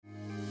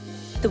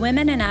The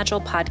Women in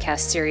Agile podcast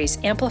series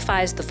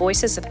amplifies the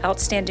voices of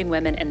outstanding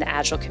women in the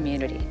Agile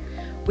community.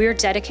 We are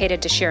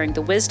dedicated to sharing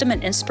the wisdom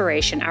and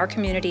inspiration our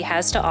community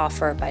has to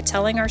offer by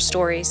telling our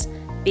stories,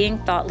 being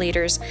thought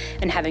leaders,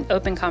 and having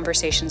open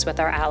conversations with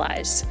our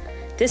allies.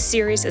 This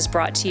series is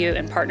brought to you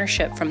in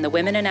partnership from the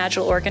Women in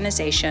Agile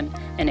organization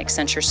and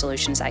Accenture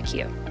Solutions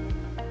IQ.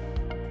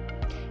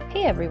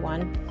 Hey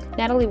everyone,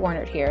 Natalie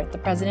Warnert here, the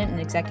President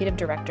and Executive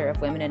Director of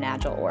Women in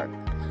Agile org.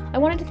 I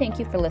wanted to thank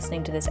you for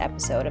listening to this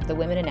episode of the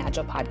Women in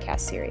Agile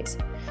podcast series.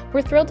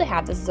 We're thrilled to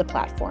have this as a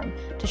platform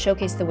to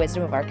showcase the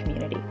wisdom of our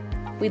community.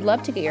 We'd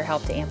love to get your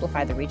help to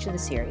amplify the reach of the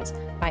series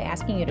by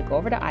asking you to go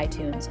over to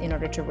iTunes in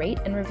order to rate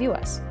and review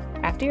us.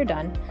 After you're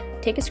done,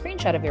 take a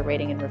screenshot of your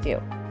rating and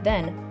review.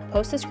 Then,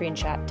 post a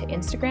screenshot to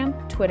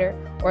Instagram, Twitter,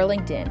 or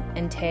LinkedIn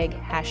and tag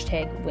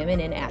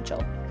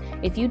 #WomenInAgile.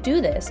 If you do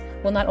this,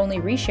 we'll not only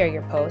reshare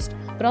your post,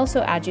 but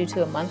also add you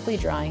to a monthly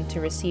drawing to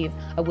receive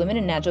a Women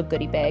in Agile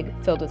goodie bag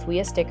filled with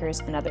WIA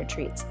stickers and other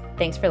treats.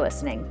 Thanks for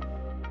listening.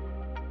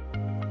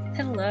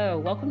 Hello,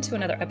 welcome to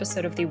another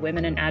episode of the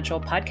Women in Agile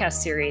podcast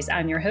series.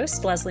 I'm your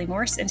host, Leslie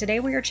Morse, and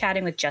today we are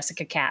chatting with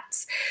Jessica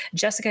Katz.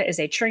 Jessica is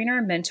a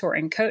trainer, mentor,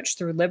 and coach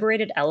through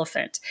Liberated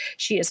Elephant.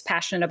 She is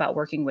passionate about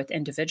working with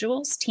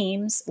individuals,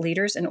 teams,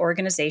 leaders, and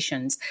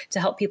organizations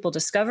to help people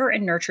discover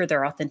and nurture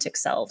their authentic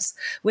selves.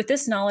 With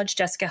this knowledge,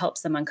 Jessica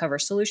helps them uncover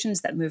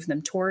solutions that move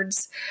them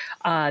towards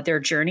their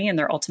journey and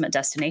their ultimate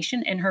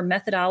destination, and her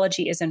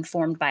methodology is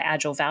informed by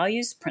Agile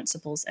values,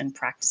 principles, and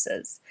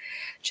practices.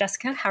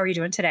 Jessica, how are you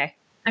doing today?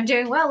 I'm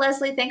doing well,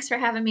 Leslie. Thanks for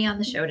having me on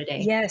the show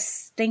today.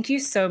 Yes, thank you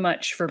so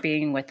much for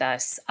being with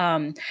us.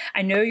 I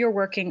know you're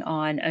working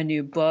on a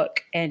new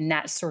book, and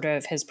that sort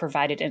of has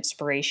provided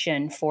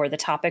inspiration for the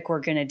topic we're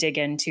going to dig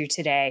into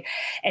today,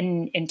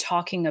 and in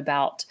talking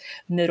about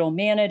middle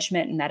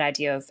management and that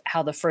idea of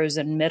how the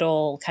frozen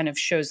middle kind of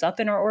shows up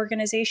in our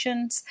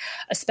organizations,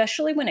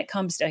 especially when it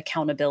comes to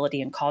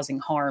accountability and causing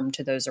harm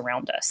to those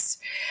around us,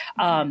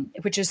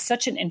 which is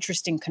such an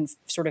interesting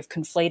sort of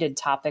conflated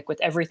topic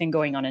with everything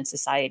going on in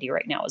society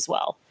right now as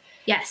well.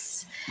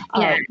 Yes.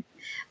 Yeah.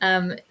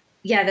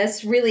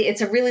 That's really,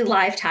 it's a really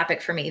live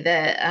topic for me.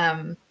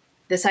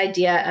 This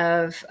idea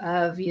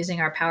of using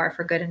our power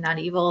for good and not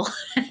evil.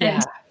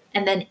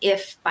 And then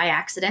if by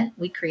accident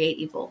we create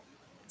evil,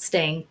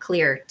 staying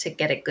clear to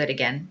get it good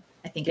again,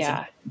 I think is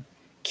important.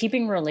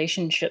 Keeping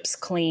relationships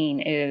clean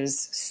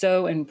is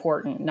so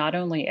important, not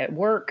only at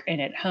work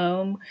and at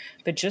home,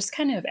 but just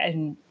kind of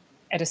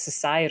at a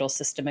societal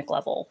systemic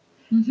level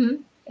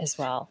as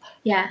well.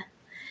 Yeah.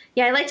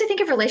 Yeah, I like to think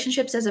of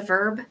relationships as a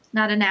verb,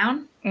 not a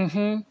noun,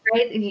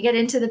 right? You get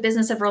into the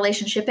business of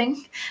relationshiping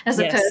as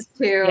opposed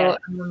to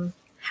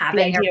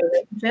having a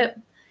relationship.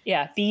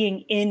 Yeah,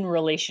 being in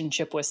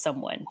relationship with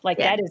someone.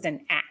 That is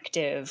an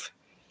active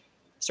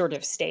sort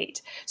of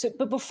state. So,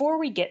 but before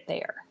we get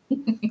there,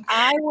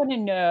 I want to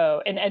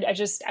know, and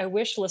I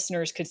wish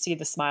listeners could see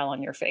the smile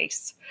on your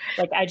face.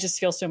 I just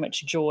feel so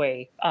much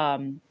joy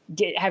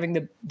having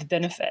the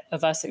benefit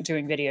of us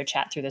doing video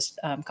chat through this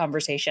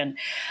conversation.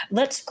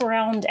 Let's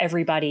ground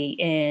everybody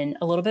in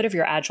a little bit of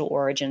your Agile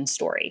origin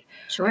story.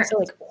 Sure.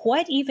 So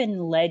what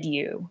even led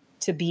you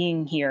to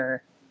being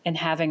here and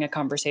having a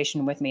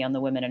conversation with me on the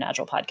Women in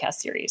Agile podcast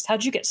series?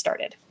 How'd you get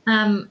started?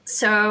 All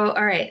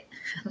right.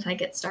 How did I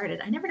get started?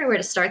 I never know where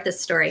to start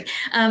this story.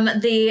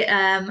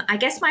 I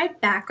guess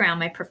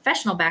my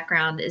professional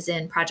background is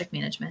in project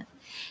management.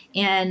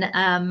 And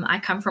I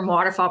come from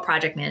waterfall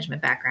project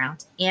management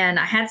background. And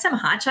I had some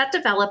hotshot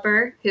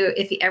developer who,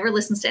 if he ever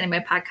listens to any of my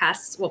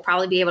podcasts, will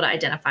probably be able to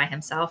identify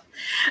himself.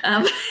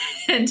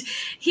 And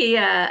he,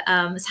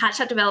 this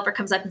hotshot developer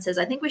comes up and says,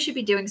 I think we should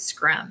be doing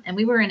Scrum. And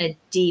we were in a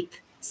deep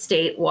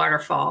state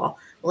waterfall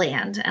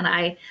land. And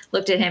I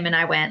looked at him and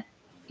I went,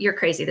 you're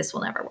crazy. This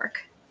will never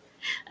work.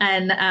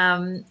 And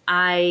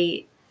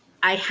I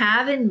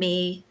have in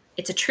me,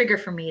 it's a trigger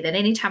for me that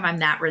anytime I'm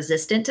that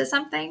resistant to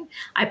something,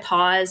 I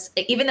pause.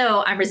 Even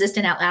though I'm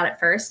resistant out loud at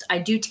first, I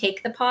do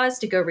take the pause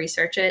to go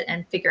research it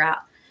and figure out,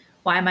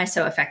 why am I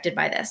so affected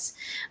by this?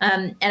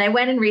 And I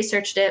went and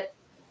researched it.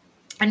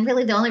 And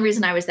really the only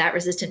reason I was that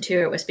resistant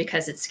to it was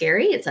because it's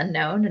scary, it's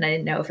unknown, and I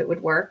didn't know if it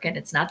would work, and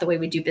it's not the way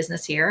we do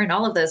business here, and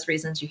all of those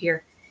reasons you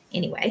hear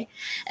anyway.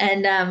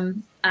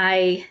 And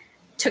I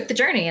took the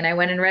journey and I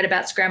went and read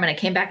about Scrum, and I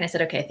came back and I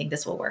said, okay, I think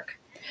this will work.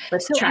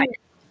 Let's try it.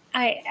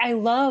 I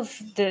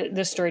love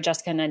the story,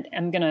 Jessica, and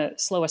I'm going to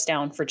slow us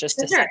down for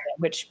just a second,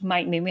 which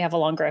might mean we have a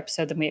longer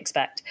episode than we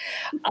expect.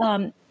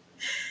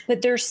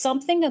 But there's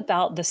something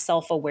about the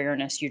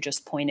self-awareness you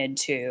just pointed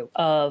to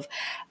of,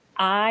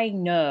 I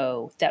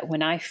know that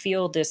when I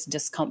feel this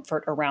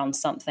discomfort around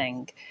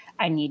something,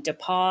 I need to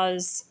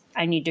pause.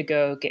 I need to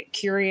go get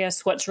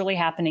curious. What's really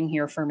happening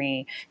here for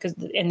me? Because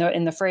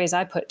in the phrase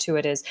I put to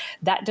it is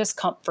that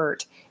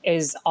discomfort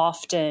is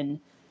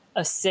often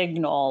a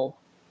signal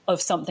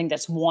of something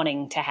that's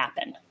wanting to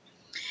happen.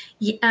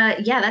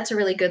 That's a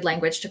really good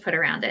language to put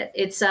around it.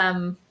 It's, I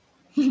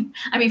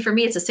mean, for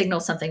me, it's a signal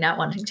of something not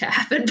wanting to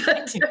happen,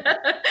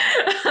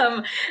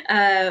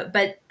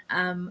 but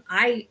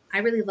I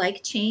really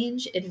like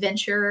change.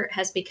 Adventure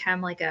has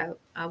become like a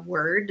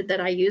word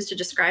that I use to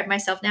describe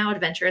myself now,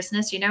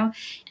 adventurousness,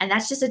 and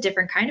that's just a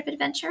different kind of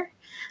adventure.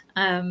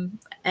 And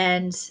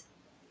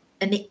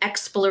the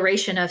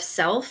exploration of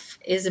self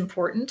is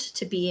important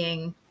to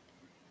being,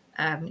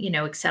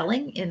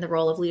 excelling in the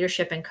role of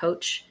leadership and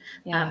coach.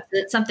 Yeah.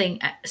 It's something,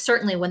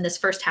 certainly when this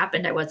first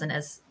happened, I wasn't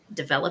as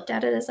developed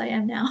at it as I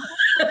am now.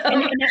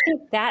 And I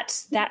think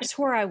that's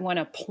where I want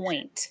to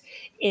point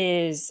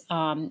is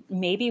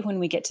maybe when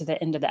we get to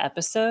the end of the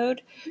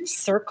episode,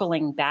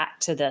 circling back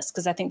to this,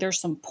 because I think there's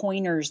some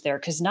pointers there,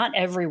 because not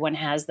everyone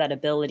has that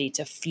ability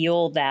to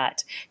feel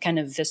that kind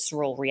of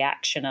visceral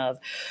reaction of,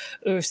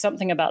 oh,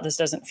 something about this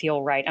doesn't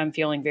feel right. I'm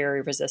feeling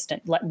very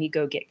resistant. Let me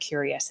go get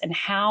curious. And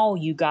how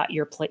you got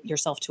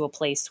yourself to a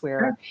place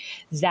where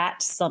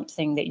that's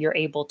something that you're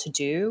able to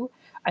do,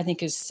 I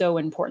think is so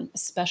important,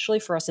 especially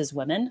for us as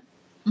women.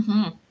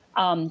 Mm-hmm.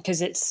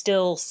 Because it's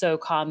still so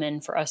common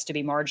for us to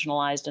be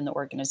marginalized in the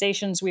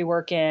organizations we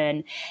work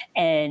in,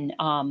 and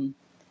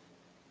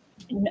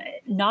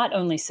not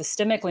only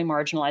systemically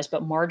marginalized,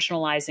 but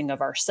marginalizing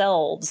of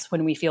ourselves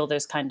when we feel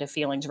those kind of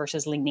feelings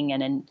versus leaning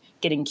in and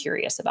getting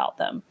curious about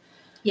them.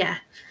 Yeah.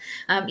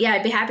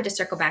 I'd be happy to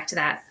circle back to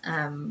that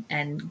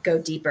and go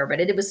deeper, but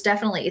it's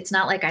definitely, it's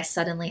not like I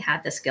suddenly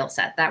had the skill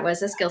set. That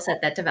was a skill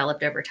set that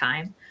developed over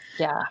time.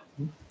 Yeah.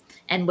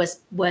 And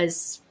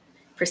was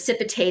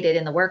precipitated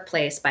in the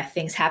workplace by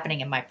things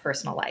happening in my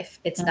personal life.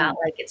 It's not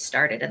like it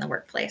started in the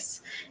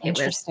workplace. It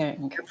was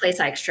the place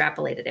I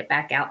extrapolated it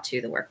back out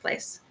to the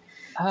workplace.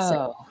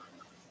 Oh,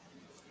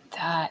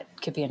 that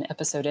could be an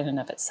episode in and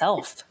of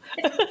itself.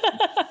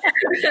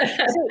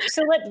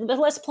 so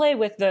let's play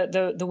with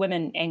the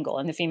women angle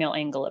and the female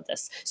angle of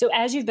this. So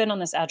as you've been on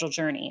this Agile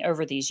journey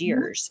over these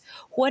years,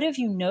 what have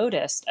you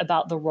noticed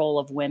about the role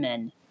of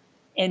women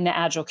in the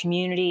Agile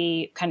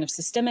community, kind of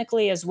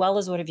systemically, as well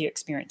as what have you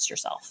experienced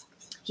yourself?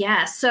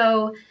 Yeah.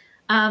 So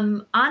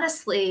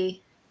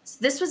honestly,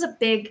 there was a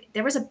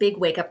big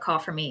wake-up call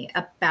for me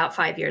about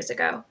 5 years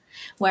ago,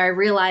 where I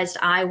realized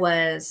I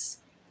was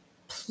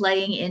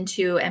playing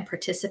into and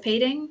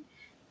participating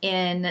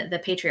in the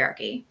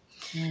patriarchy.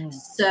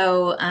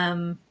 So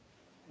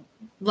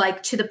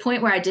like to the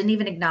point where I didn't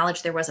even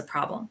acknowledge there was a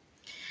problem.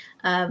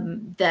 I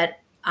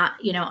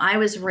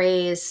was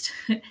raised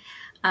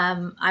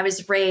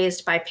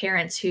by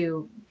parents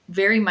who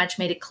very much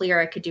made it clear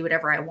I could do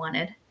whatever I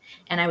wanted.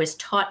 And I was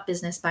taught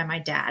business by my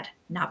dad,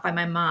 not by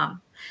my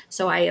mom.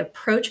 So I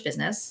approach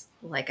business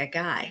like a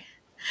guy.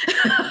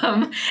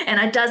 And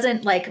it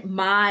doesn't, like,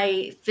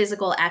 my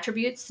physical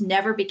attributes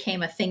never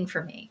became a thing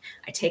for me.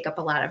 I take up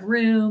a lot of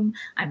room.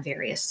 I'm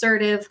very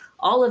assertive.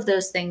 All of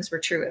those things were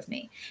true of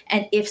me.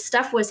 And if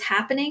stuff was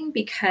happening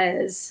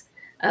because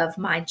of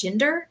my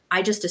gender,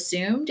 I just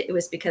assumed it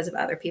was because of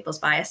other people's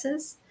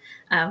biases.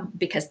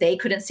 Because they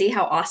couldn't see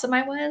how awesome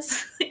I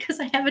was, because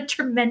I have a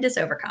tremendous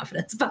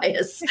overconfidence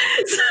bias.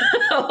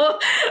 So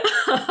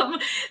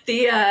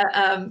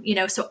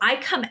I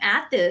come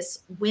at this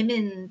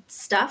women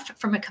stuff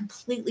from a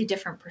completely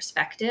different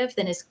perspective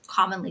than is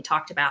commonly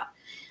talked about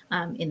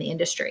in the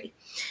industry.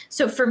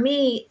 So for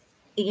me,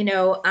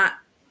 I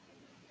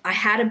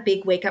had a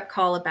big wake up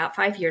call about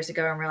 5 years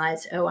ago and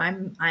realized,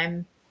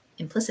 I'm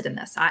implicit in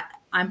this.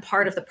 I'm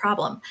part of the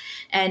problem,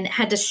 and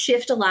had to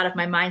shift a lot of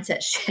my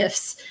mindset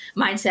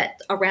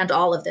around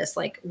all of this.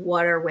 Like,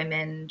 what are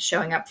women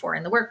showing up for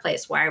in the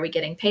workplace? Why are we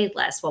getting paid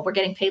less? Well, we're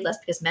getting paid less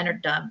because men are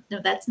dumb. No,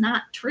 that's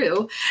not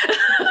true.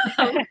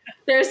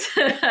 There's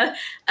a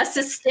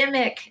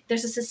systemic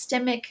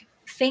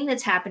thing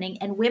that's happening,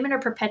 and women are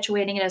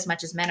perpetuating it as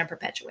much as men are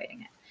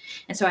perpetuating it.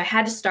 And so I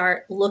had to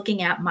start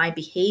looking at my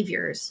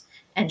behaviors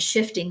and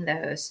shifting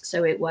those.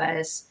 So it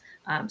was,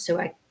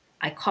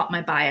 I caught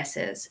my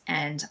biases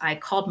and I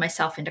called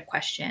myself into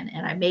question,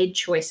 and I made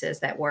choices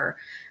that were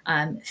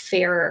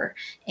fairer,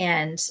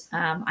 and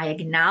I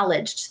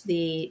acknowledged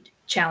the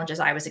challenges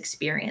I was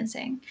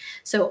experiencing.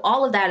 So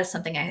all of that is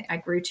something I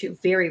grew to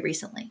very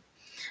recently,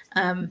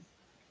 and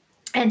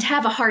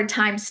have a hard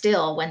time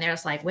still when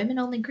there's like women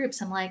only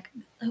groups. I'm like,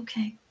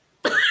 okay.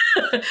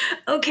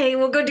 Okay,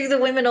 we'll go do the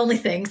women only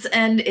things.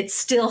 And it's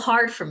still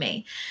hard for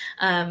me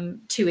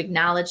to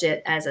acknowledge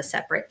it as a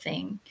separate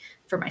thing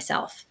for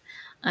myself.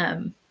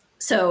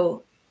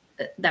 So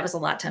that was a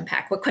lot to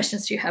unpack. What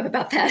questions do you have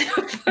about that?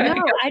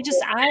 No,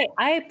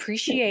 I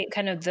appreciate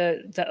kind of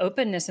the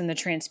openness and the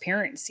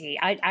transparency.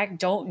 I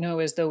don't know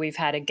as though we've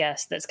had a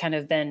guest that's kind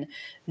of been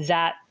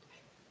that,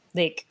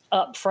 like,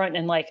 upfront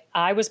and like,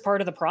 I was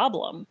part of the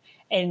problem,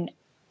 and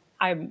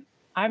I'm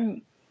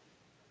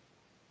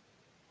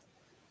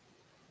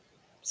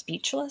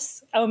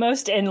speechless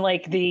almost, and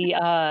like the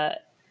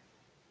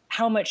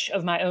how much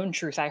of my own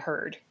truth I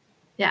heard.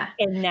 Yeah.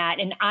 In that.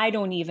 And I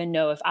don't even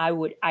know if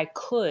I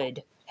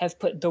could have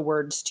put the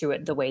words to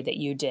it the way that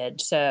you did.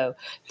 So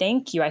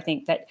thank you. I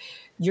think that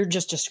you're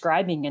just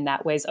describing in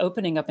that way is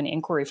opening up an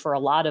inquiry for a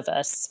lot of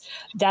us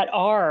that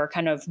are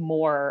kind of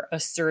more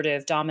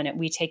assertive, dominant.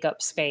 We take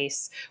up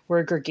space.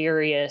 We're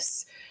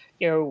gregarious,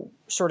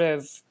 sort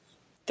of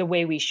the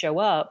way we show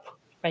up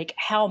like,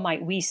 how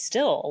might we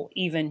still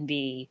even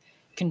be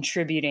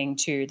contributing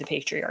to the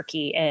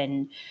patriarchy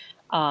and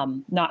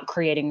not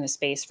creating the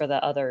space for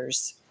the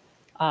others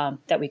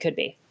that we could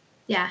be?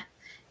 Yeah.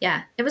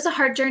 Yeah. It was a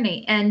hard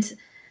journey. And,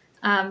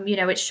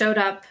 it showed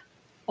up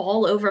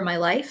all over my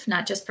life,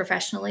 not just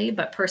professionally,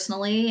 but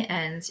personally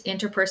and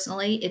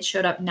interpersonally. It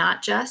showed up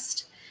not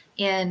just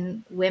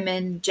in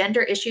women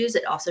gender issues,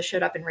 it also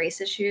showed up in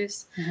race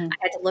issues. I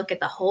had to look at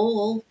the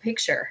whole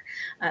picture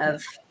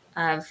of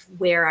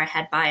where I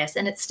had bias.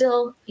 And it's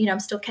still, I'm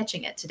still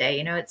catching it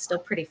today. It's still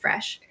pretty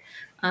fresh.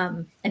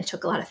 And it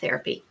took a lot of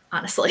therapy,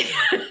 honestly.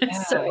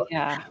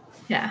 Yeah.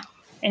 Yeah.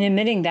 And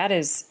admitting that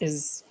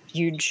is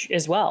huge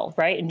as well,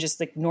 right? And just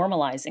like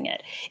normalizing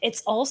it.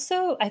 It's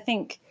also, I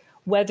think,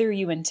 whether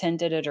you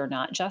intended it or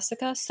not,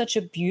 Jessica, such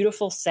a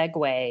beautiful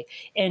segue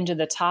into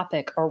the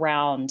topic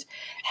around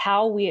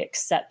how we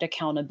accept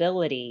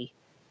accountability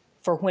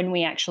for when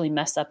we actually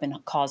mess up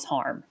and cause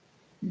harm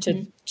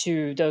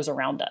to those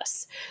around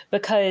us.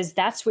 Because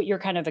that's what you're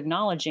kind of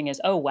acknowledging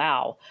is, oh,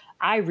 wow,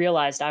 I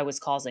realized I was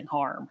causing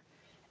harm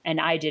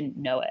and I didn't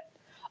know it.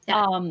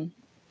 Yeah.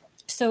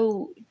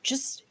 So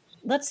just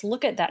let's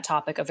look at that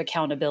topic of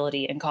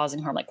accountability and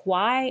causing harm. Like,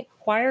 why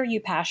are you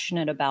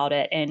passionate about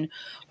it? And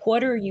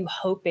what are you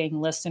hoping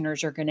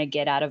listeners are going to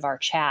get out of our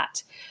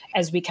chat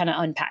as we kind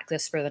of unpack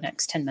this for the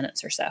next 10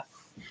 minutes or so?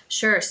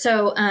 Sure.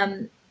 So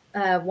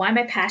why am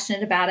I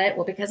passionate about it?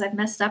 Well, because I've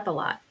messed up a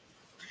lot.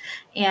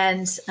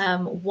 And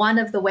one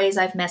of the ways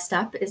I've messed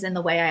up is in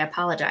the way I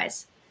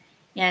apologize.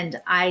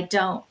 And I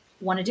don't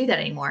want to do that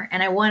anymore.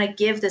 And I want to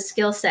give the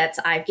skill sets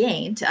I've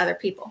gained to other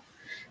people.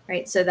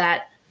 Right. So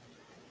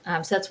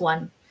that's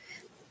one.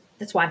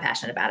 That's why I'm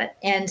passionate about it.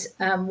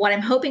 And what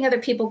I'm hoping other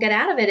people get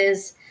out of it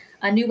is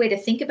a new way to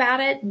think about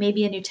it,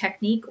 maybe a new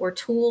technique or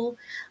tool,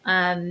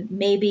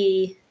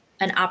 maybe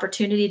an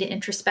opportunity to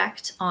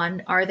introspect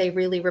on, are they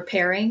really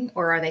repairing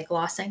or are they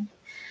glossing?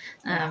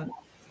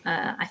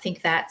 I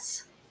think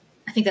that's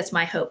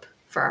my hope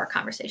for our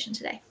conversation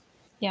today.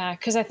 Yeah,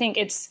 because I think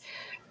it's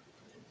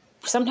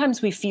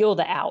sometimes we feel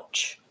the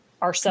ouch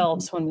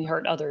ourselves when we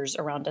hurt others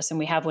around us and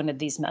we have one of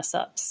these mess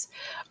ups.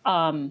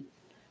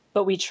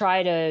 But we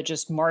try to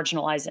just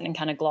marginalize it and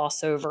kind of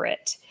gloss over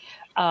it.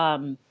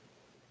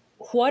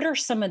 What are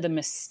some of the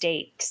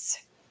mistakes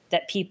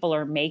that people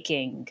are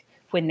making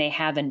when they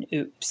have an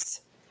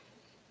oops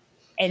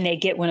and they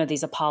get one of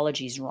these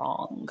apologies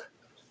wrong?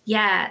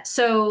 Yeah.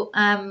 So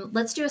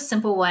let's do a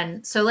simple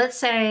one. So let's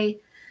say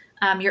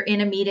you're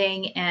in a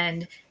meeting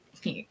and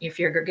if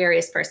you're a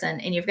gregarious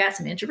person and you've got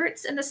some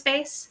introverts in the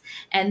space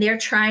and they're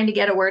trying to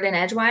get a word in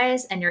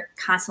edgewise and you're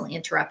constantly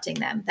interrupting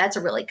them. That's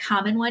a really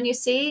common one you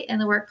see in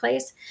the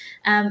workplace.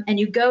 And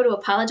you go to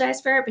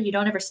apologize for it, but you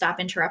don't ever stop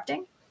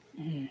interrupting.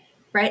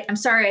 Right? I'm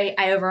sorry,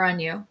 I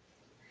overrun you.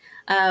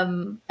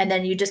 And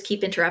then you just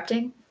keep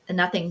interrupting and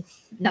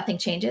nothing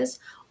changes.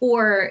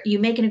 Or you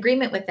make an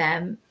agreement with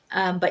them,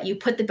 but you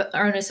put the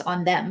onus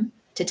on them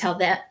to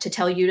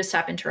tell you to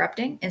stop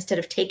interrupting instead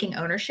of taking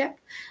ownership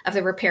of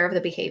the repair of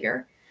the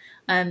behavior.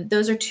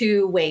 Those are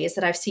two ways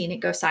that I've seen it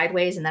go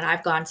sideways and that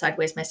I've gone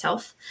sideways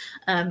myself.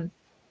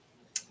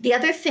 The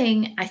other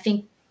thing I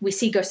think we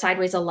see go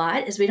sideways a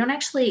lot is we don't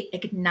actually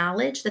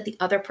acknowledge that the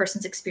other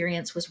person's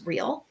experience was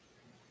real.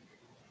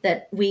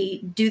 That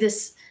we do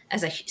this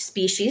as a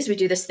species. We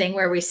do this thing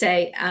where we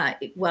say,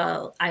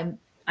 well, I'm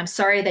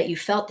sorry that you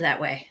felt that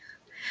way.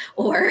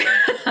 Or,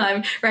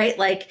 right,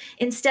 like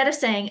instead of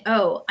saying,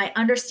 oh, I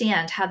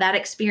understand how that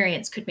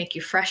experience could make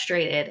you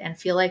frustrated and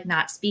feel like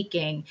not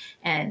speaking.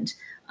 And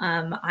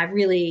I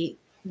really,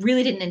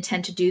 really didn't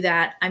intend to do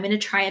that. I'm going to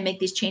try and make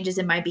these changes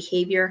in my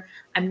behavior.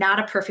 I'm not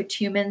a perfect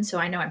human, so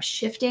I know I'm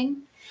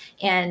shifting.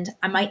 And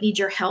I might need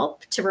your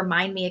help to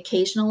remind me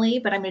occasionally,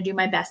 but I'm going to do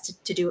my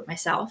best to do it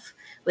myself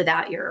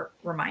without your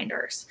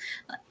reminders.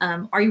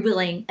 Are you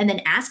willing? And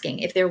then asking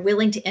if they're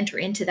willing to enter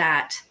into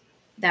that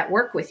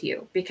work with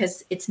you,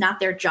 because it's not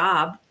their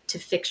job to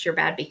fix your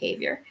bad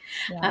behavior.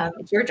 Yeah.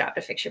 It's your job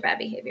to fix your bad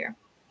behavior.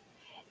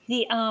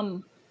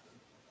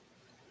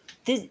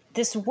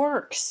 This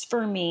works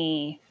for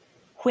me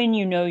when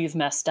you know you've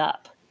messed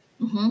up.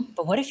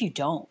 But what if you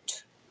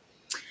don't?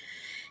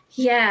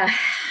 Yeah.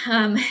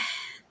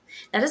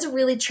 That is a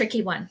really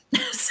tricky one.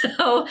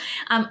 So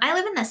I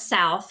live in the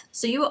South,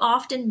 so you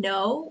often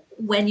know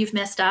when you've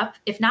messed up,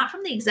 if not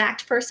from the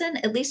exact person,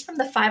 at least from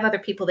the 5 other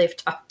people they've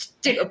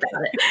talked to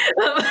about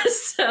it.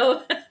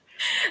 So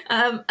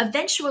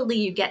eventually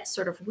you get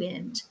sort of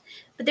wind.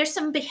 But there's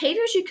some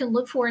behaviors you can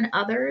look for in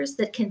others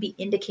that can be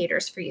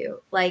indicators for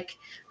you. Like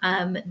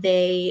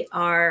they're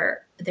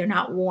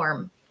not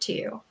warm to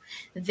you.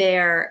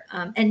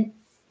 And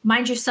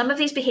mind you, some of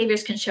these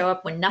behaviors can show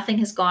up when nothing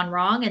has gone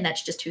wrong, and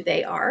that's just who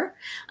they are.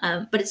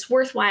 But it's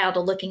worthwhile to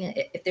looking at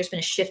if there's been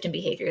a shift in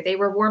behavior. They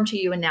were warm to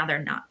you, and now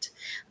they're not.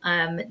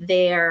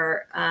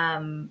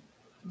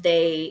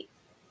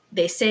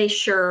 They say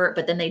sure,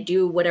 but then they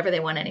do whatever they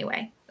want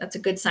anyway. That's a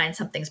good sign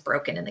something's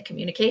broken in the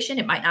communication.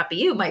 It might not be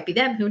you, it might be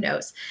them. Who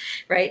knows,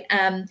 right?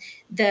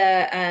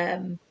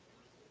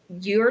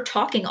 you're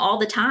talking all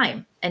the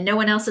time and no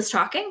one else is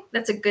talking,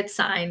 that's a good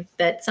sign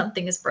that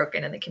something is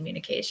broken in the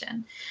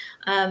communication.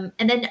 And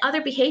then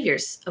other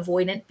behaviors,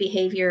 avoidant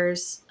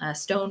behaviors,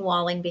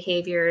 stonewalling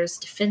behaviors,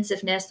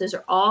 defensiveness, those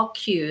are all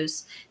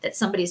cues that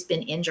somebody's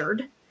been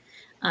injured.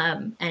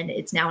 And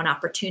it's now an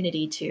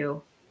opportunity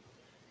to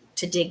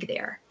dig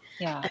there.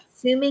 Yeah.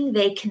 Assuming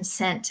they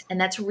consent. And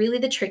that's really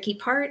the tricky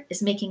part,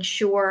 is making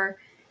sure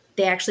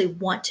they actually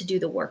want to do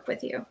the work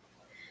with you.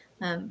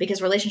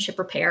 Because relationship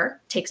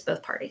repair takes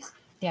both parties.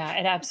 Yeah,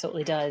 it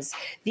absolutely does.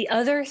 The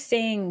other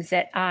thing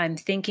that I'm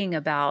thinking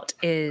about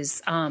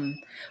is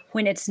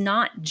when it's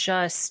not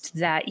just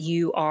that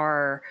you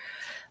are,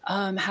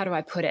 how do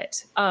I put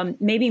it?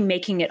 Maybe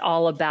making it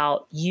all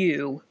about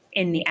you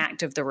in the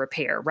act of the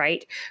repair,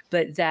 right?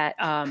 But that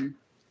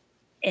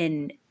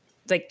in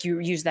like you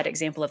use that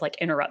example of like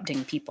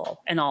interrupting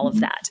people and all of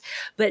that,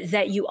 but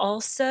that you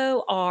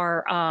also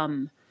are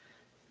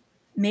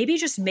maybe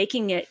just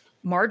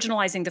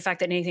marginalizing the fact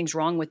that anything's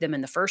wrong with them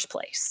in the first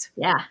place.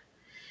 Yeah.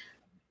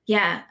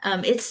 Yeah.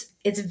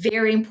 It's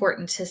very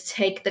important to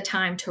take the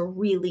time to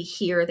really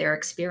hear their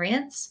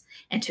experience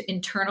and to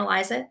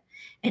internalize it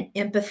and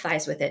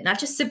empathize with it, not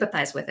just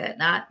sympathize with it,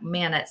 not,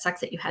 man, it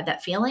sucks that you had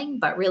that feeling,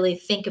 but really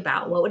think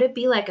about what would it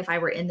be like if I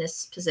were in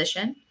this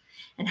position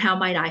and how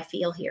might I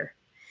feel here?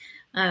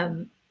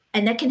 And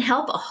that can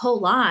help a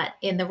whole lot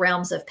in the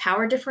realms of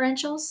power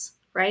differentials,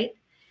 right?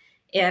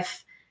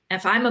 If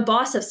I'm a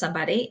boss of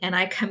somebody and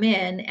I come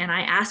in and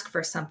I ask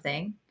for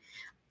something,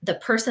 the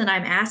person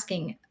I'm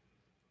asking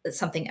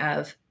something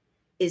of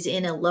is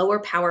in a lower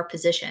power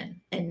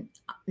position and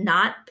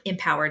not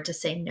empowered to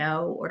say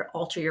no or to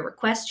alter your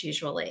request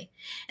usually.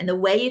 And the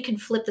way you can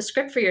flip the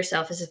script for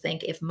yourself is to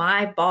think, if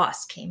my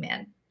boss came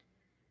in,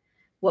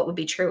 what would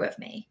be true of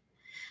me?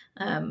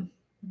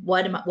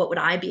 What would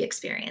I be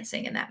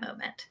experiencing in that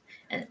moment?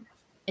 And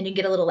you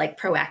get a little like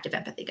proactive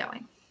empathy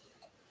going.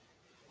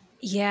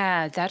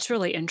 Yeah, that's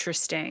really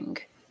interesting.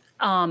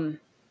 And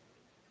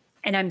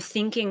I'm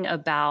thinking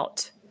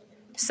about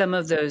some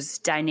of those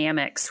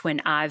dynamics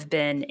when I've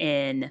been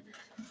in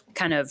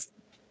kind of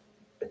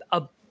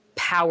a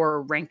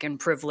power, rank, and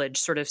privilege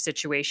sort of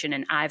situation,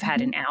 and I've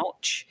had an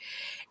ouch.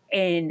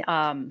 And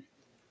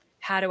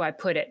how do I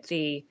put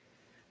it?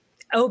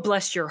 Oh,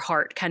 bless your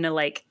heart, kind of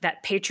like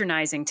that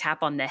patronizing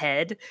tap on the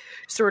head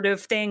sort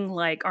of thing.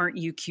 Like, aren't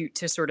you cute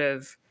to sort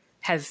of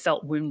have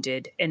felt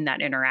wounded in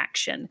that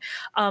interaction?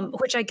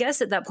 Which I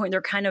guess at that point,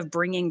 they're kind of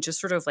bringing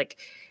just sort of like,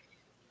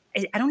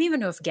 I don't even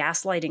know if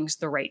gaslighting's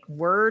the right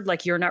word.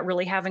 Like, you're not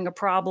really having a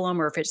problem,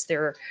 or if it's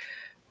they're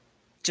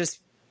just,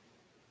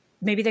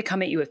 maybe they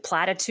come at you with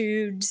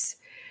platitudes,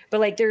 but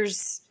like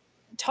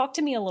talk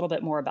to me a little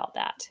bit more about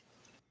that.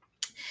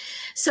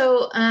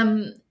 So,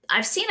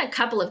 I've seen a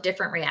couple of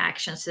different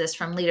reactions to this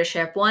from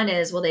leadership. One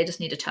is, well, they just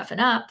need to toughen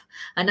up.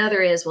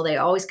 Another is, well, they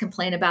always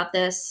complain about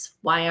this.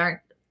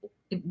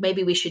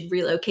 Maybe we should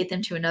relocate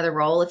them to another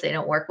role if they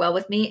don't work well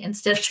with me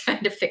instead of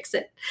trying to fix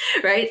it.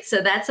 Right.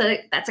 So that's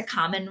a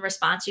common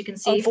response you can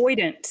see.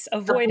 Avoidance,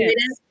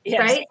 yes.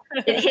 Right.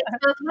 It hits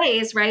both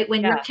ways, right?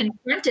 When you're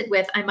confronted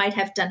with, I might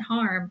have done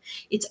harm,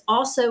 it's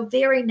also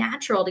very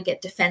natural to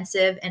get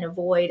defensive and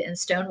avoid and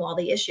stonewall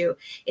the issue.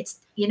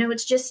 It's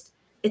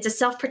a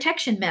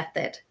self-protection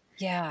method.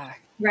 Yeah.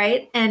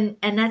 Right. And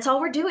that's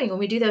all we're doing when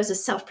we do those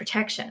is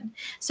self-protection.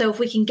 So if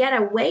we can get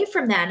away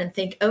from that and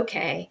think,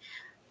 okay,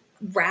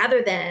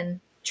 rather than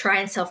try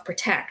and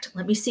self-protect,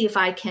 let me see if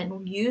I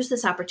can use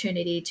this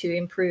opportunity to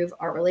improve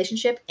our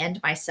relationship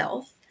and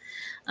myself.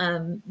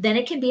 Then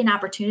it can be an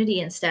opportunity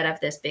instead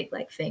of this big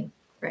like thing.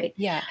 Right.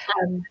 Yeah.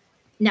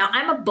 Now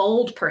I'm a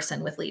bold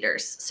person with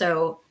leaders.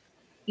 So,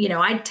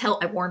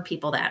 I warn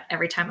people that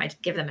every time I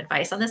give them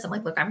advice on this, I'm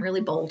like, look, I'm really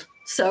bold.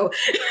 So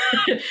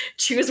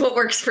choose what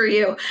works for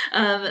you.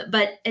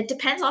 But it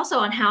depends also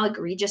on how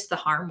egregious the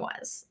harm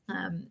was.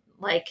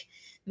 Like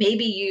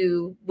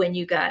maybe when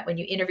you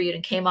interviewed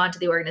and came onto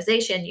the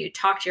organization, you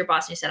talked to your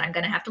boss and you said, I'm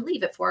going to have to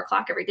leave at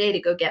 4:00 every day to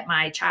go get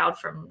my child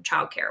from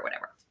childcare or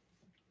whatever.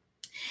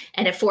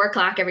 And at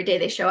 4:00 every day,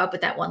 they show up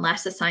with that one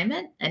last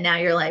assignment. And now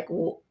you're like,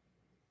 well,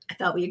 I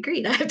thought we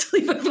agreed I have to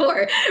leave at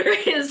 4,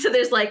 right? And so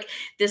there's like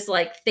this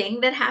like thing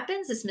that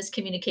happens, this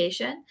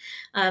miscommunication.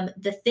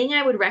 The thing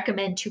I would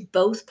recommend to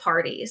both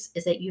parties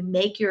is that you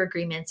make your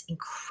agreements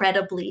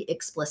incredibly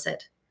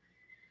explicit,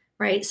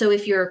 right? So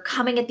if you're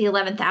coming at the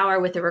 11th hour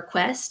with a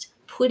request,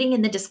 putting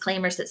in the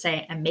disclaimers that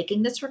say, I'm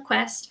making this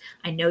request.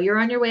 I know you're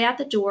on your way out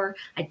the door.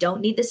 I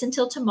don't need this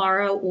until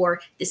tomorrow, or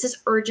this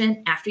is urgent.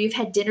 After you've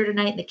had dinner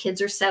tonight and the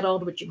kids are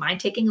settled, would you mind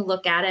taking a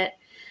look at it?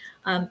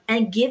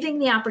 And giving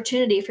the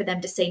opportunity for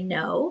them to say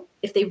no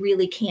if they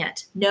really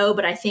can't. No,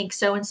 but I think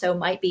so-and-so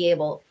might be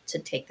able to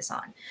take this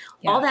on.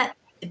 Yeah. All that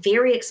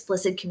very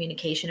explicit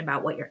communication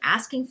about what you're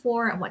asking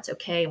for and what's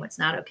okay and what's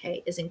not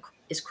okay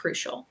is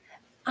crucial.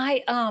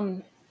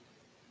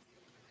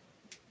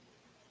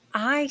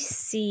 I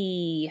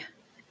see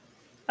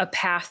a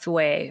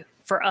pathway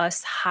for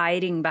us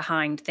hiding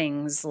behind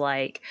things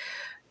like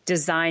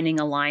designing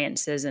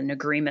alliances and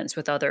agreements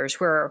with others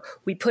where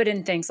we put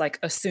in things like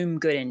assume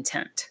good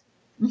intent.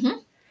 Mm-hmm.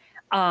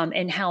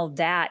 and how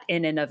that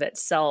in and of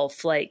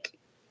itself, like,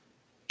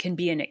 can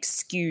be an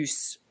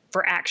excuse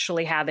for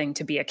actually having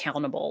to be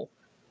accountable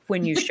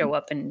when you show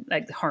up and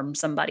like harm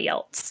somebody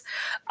else.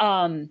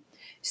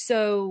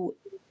 So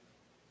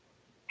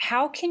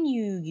how can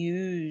you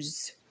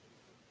use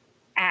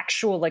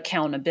actual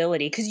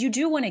accountability? Because you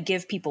do want to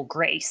give people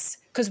grace,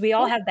 because we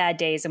all have bad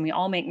days and we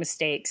all make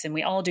mistakes and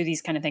we all do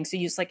these kind of things. So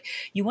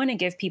you want to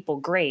give people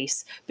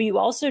grace, but you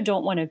also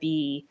don't want to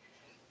be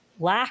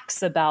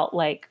lax about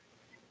like,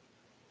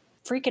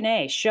 freaking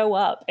A, show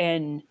up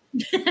and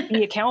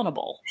be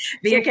accountable.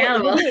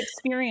 Accountable. What do you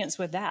experience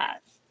with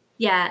that?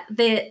 Yeah,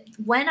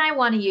 when I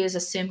want to use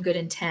assume good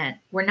intent,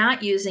 we're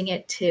not using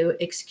it to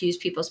excuse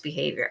people's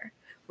behavior.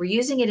 We're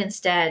using it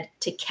instead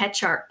to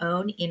catch our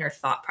own inner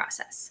thought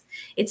process.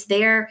 It's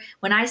there.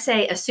 When I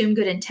say assume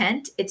good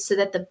intent, it's so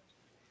that the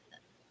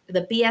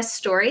BS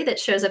story that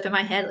shows up in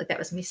my head, like that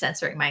was me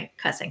censoring my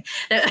cussing.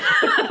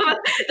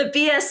 The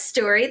BS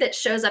story that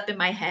shows up in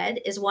my head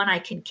is one I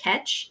can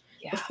catch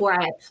before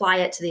I apply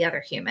it to the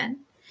other human.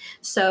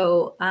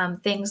 So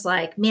things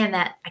like, man,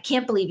 I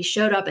can't believe he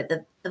showed up at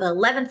the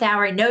 11th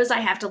hour. He knows I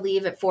have to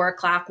leave at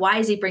 4:00. Why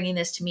is he bringing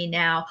this to me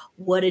now?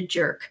 What a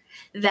jerk.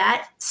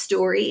 That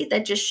story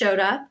that just showed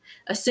up,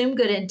 assume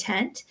good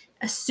intent,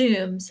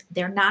 assumes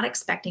they're not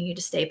expecting you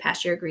to stay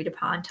past your agreed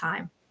upon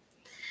time.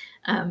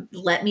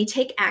 Let me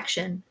take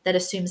action that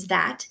assumes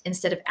that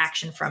instead of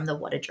action from the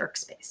what a jerk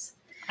space.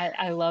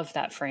 I love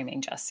that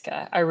framing,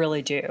 Jessica. I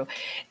really do.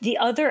 The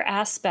other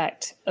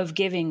aspect of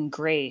giving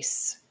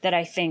grace that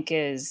I think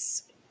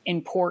is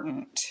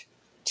important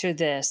to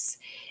this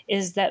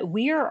is that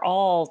we are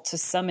all, to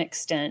some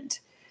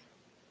extent,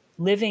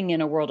 living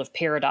in a world of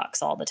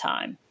paradox all the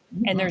time.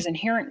 Mm-hmm. And there's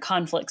inherent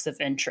conflicts of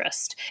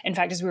interest. In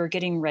fact, as we were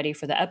getting ready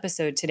for the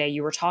episode today,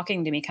 you were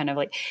talking to me kind of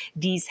like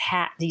these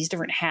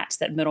different hats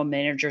that middle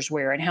managers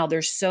wear and how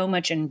there's so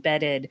much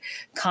embedded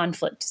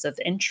conflicts of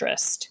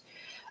interest.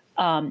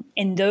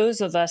 And those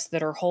of us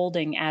that are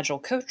holding agile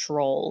coach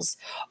roles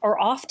are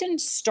often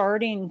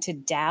starting to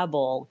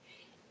dabble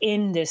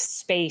in this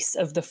space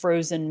of the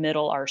frozen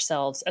middle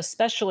ourselves,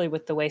 especially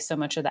with the way so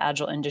much of the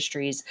agile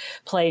industry is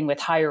playing with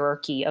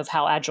hierarchy of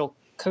how agile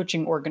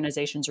coaching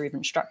organizations are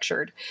even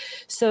structured.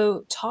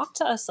 So talk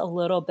to us a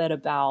little bit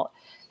about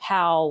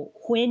how,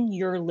 when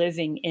you're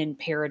living in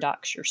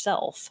paradox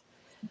yourself,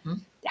 mm-hmm.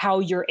 how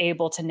you're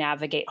able to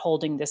navigate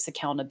holding this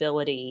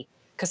accountability,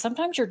 because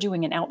sometimes you're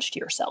doing an ouch to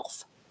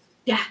yourself.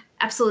 Yeah,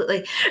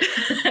 absolutely.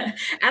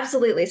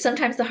 Absolutely.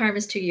 Sometimes the harm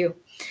is to you.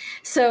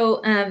 So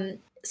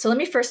let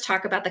me first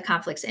talk about the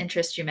conflicts of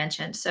interest you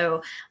mentioned.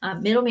 So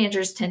middle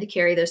managers tend to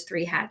carry those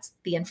three hats: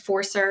 the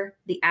enforcer,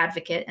 the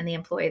advocate, and the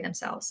employee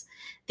themselves.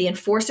 The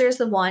enforcer is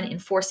the one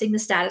enforcing the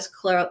status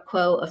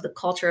quo of the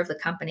culture of the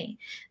company.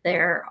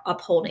 They're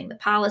upholding the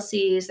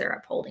policies, they're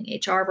upholding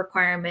HR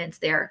requirements,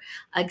 they're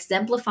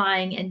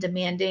exemplifying and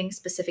demanding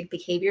specific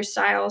behavior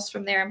styles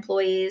from their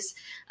employees.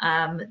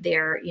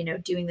 They're,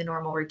 doing the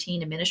normal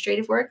routine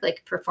administrative work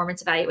like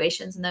performance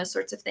evaluations and those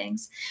sorts of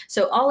things.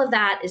 So all of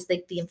that is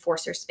like the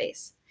enforcer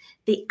space.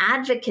 The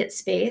advocate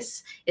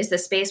space is the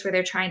space where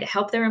they're trying to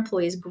help their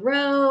employees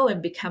grow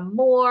and become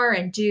more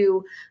and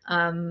do,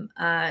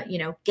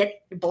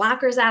 get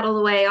blockers out of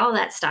the way. All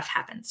that stuff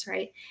happens,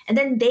 right? And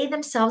then they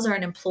themselves are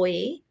an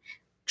employee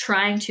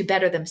trying to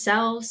better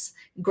themselves,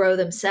 grow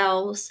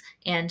themselves,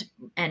 and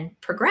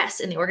progress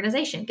in the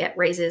organization, get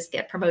raises,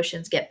 get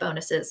promotions, get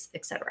bonuses,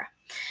 etc.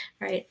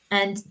 Right?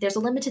 And there's a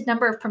limited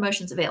number of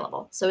promotions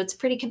available. So it's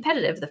pretty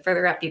competitive the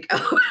further up you go.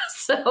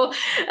 So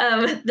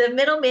the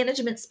middle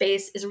management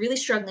space is really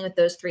struggling with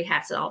those three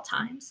hats at all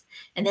times.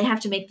 And they have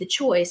to make the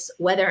choice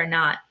whether or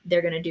not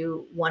they're going to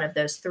do one of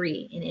those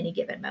three in any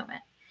given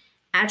moment.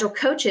 Agile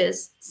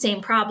coaches,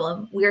 same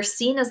problem. We are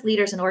seen as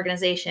leaders in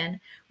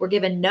organization. We're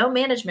given no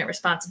management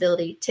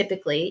responsibility,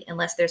 typically,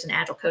 unless there's an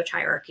agile coach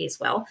hierarchy as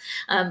well,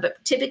 but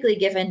typically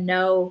given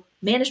no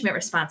management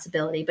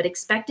responsibility, but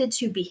expected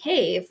to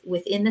behave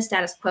within the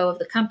status quo of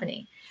the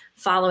company,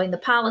 following the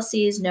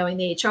policies, knowing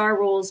the HR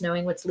rules,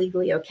 knowing what's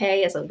legally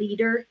okay as a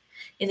leader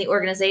in the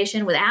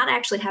organization without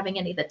actually having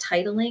any of the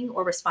titling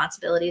or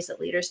responsibilities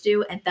that leaders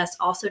do, and thus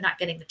also not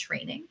getting the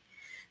training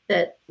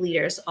that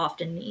leaders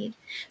often need.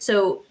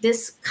 So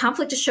this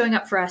conflict is showing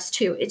up for us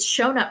too. It's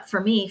shown up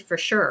for me for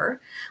sure.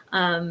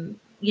 I'm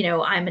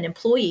an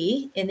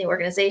employee in the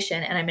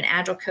organization and I'm an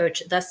agile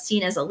coach, thus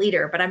seen as a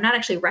leader, but I'm not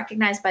actually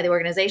recognized by the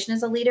organization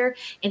as a leader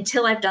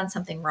until I've done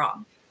something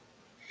wrong.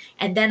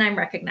 And then I'm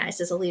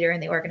recognized as a leader in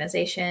the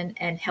organization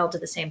and held to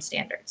the same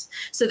standards.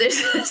 So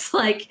there's this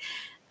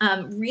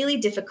really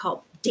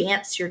difficult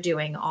dance you're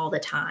doing all the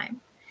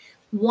time.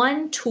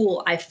 One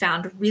tool I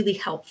found really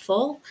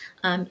helpful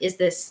is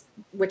this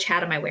which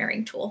hat am I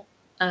wearing tool,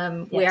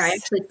 where I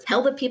actually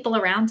tell the people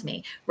around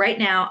me, right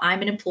now,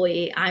 I'm an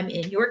employee, I'm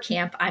in your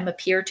camp, I'm a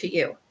peer to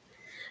you.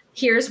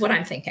 Here's what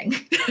I'm thinking.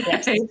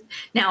 Yes.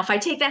 Now, if I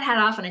take that hat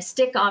off and I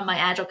stick on my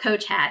agile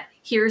coach hat,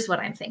 here's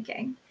what I'm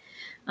thinking.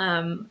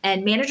 And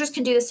managers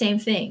can do the same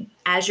thing.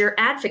 As your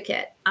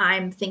advocate,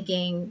 I'm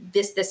thinking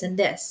this, and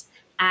this.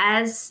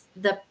 as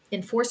the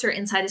enforcer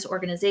inside this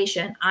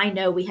organization, I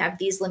know we have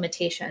these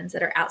limitations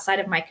that are outside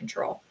of my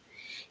control.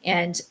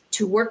 And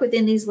to work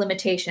within these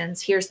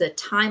limitations, here's the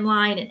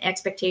timeline and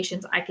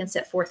expectations I can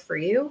set forth for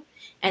you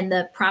and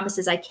the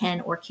promises I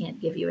can or can't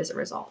give you as a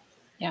result.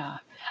 Yeah.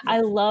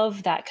 I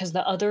love that, because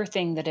the other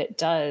thing that it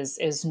does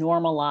is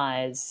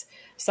normalize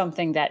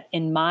something that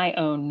in my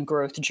own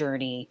growth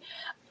journey,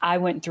 I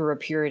went through a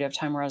period of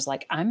time where I was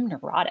like, I'm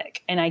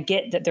neurotic. And I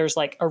get that there's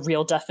like a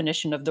real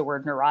definition of the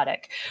word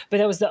neurotic, but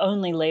that was the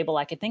only label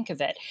I could think of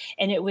it.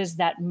 And it was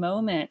that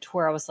moment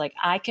where I was like,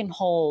 I can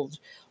hold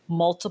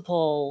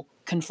multiple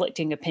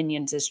conflicting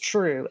opinions as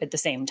true at the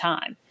same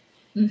time.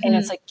 Mm-hmm. And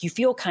it's like, you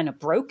feel kind of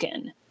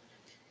broken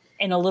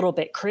and a little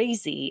bit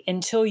crazy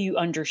until you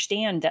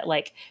understand that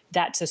like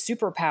that's a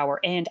superpower,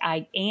 and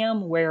I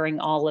am wearing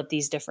all of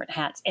these different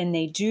hats, and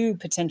they do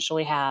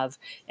potentially have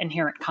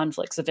inherent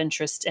conflicts of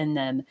interest in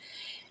them.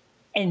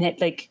 And that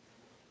like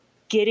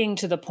getting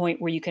to the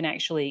point where you can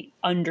actually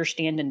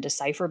understand and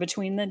decipher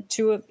between the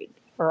two of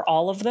or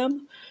all of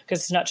them, because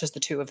it's not just the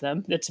two of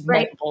them, it's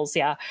multiples,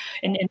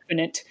 and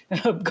infinite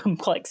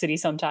complexity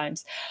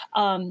sometimes.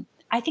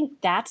 I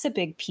think that's a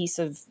big piece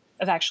of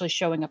actually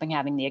showing up and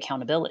having the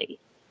accountability.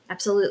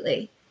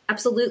 Absolutely.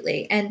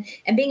 Absolutely. And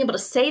being able to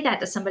say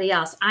that to somebody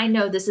else, I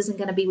know this isn't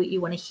going to be what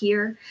you want to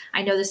hear.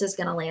 I know this is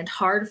going to land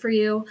hard for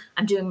you.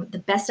 I'm doing the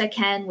best I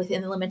can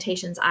within the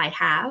limitations I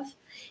have.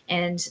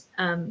 And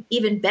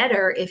even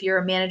better, if you're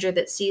a manager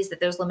that sees that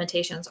those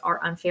limitations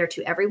are unfair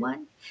to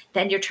everyone,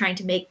 then you're trying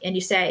to make, and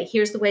you say,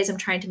 here's the ways I'm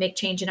trying to make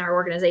change in our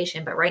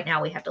organization, but right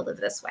now we have to live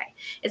this way.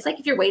 It's like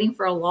if you're waiting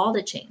for a law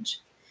to change.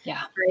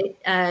 Yeah.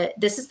 Right.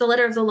 This is the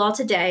letter of the law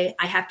today.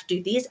 I have to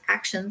do these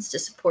actions to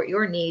support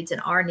your needs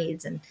and our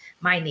needs and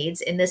my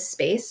needs in this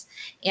space.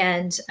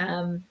 And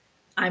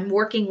I'm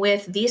working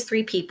with these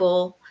three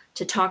people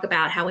to talk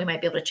about how we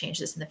might be able to change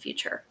this in the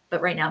future.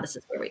 But right now, this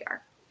is where we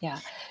are. Yeah.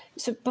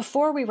 So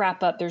before we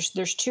wrap up,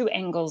 there's two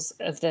angles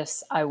of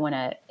this I want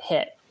to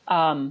hit.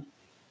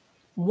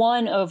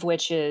 One of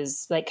which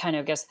is like kind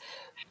of, I guess,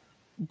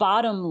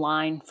 bottom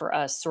line for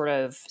us, sort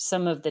of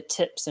some of the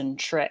tips and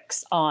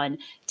tricks on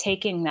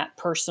taking that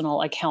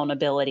personal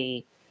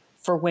accountability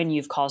for when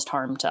you've caused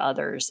harm to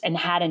others and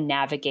how to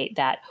navigate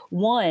that.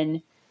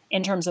 One,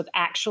 in terms of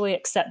actually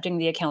accepting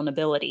the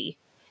accountability,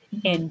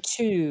 mm-hmm. and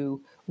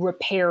two,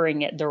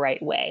 repairing it the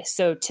right way.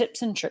 So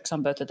tips and tricks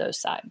on both of those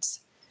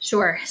sides.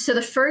 Sure. So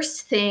the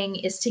first thing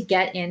is to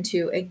get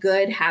into a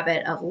good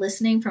habit of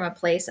listening from a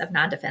place of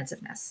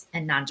non-defensiveness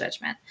and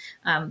non-judgment.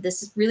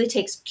 This really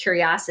takes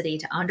curiosity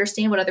to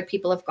understand what other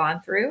people have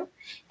gone through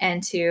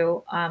and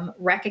to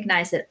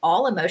recognize that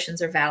all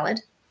emotions are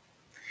valid.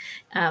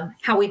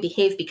 How we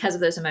behave because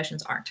of those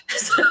emotions aren't.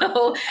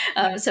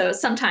 So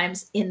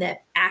sometimes in the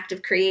act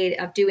of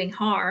doing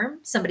harm,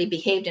 somebody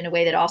behaved in a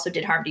way that also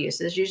did harm to you.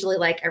 So there's usually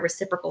like a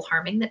reciprocal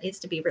harming that needs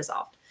to be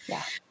resolved.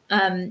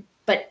 Yeah.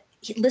 But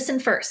listen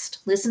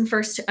first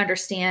to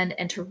understand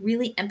and to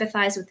really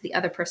empathize with what the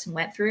other person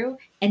went through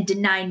and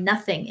deny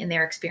nothing in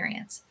their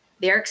experience.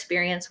 Their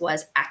experience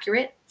was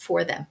accurate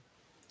for them.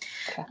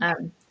 Okay.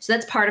 So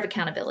that's part of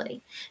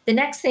accountability. The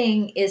next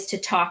thing is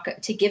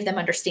to give them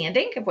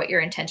understanding of what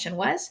your intention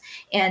was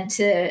and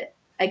to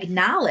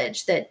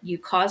acknowledge that you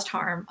caused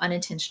harm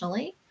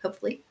unintentionally,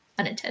 hopefully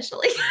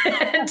unintentionally,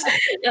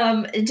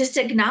 and just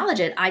acknowledge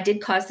it. I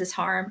did cause this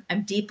harm.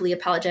 I'm deeply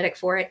apologetic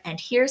for it. And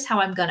here's how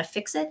I'm going to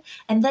fix it,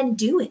 and then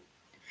do it.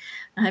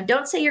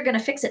 Don't say you're going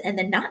to fix it and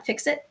then not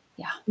fix it.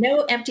 Yeah.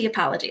 No empty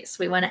apologies.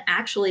 We want to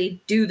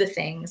actually do the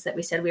things that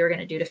we said we were going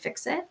to do to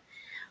fix it.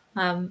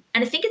 And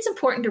I think it's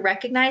important to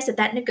recognize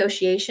that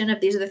negotiation of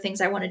these are the things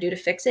I want to do to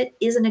fix it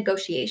is a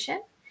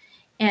negotiation.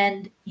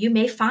 And you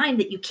may find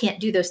that you can't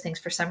do those things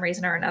for some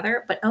reason or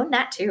another, but own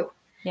that too.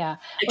 Yeah.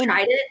 I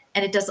tried it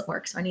and it doesn't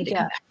work. So I need to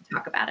come back and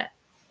talk about it.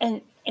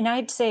 And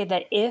I'd say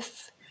that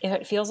if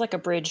it feels like a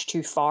bridge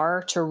too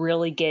far to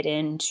really get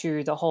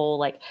into the whole,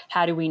 like,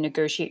 how do we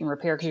negotiate and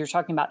repair? Because you're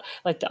talking about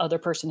like the other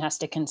person has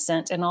to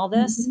consent and all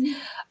this. Mm-hmm.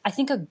 I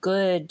think a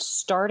good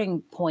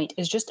starting point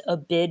is just a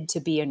bid to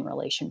be in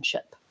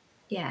relationship.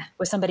 Yeah.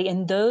 With somebody.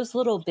 And those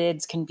little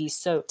bids can be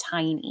so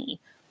tiny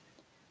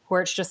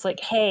where it's just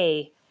like,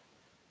 hey,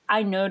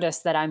 I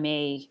noticed that I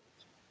may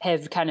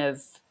have kind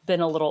of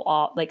been a little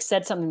off, like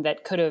said something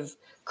that could have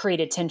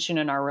created tension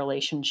in our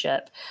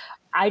relationship.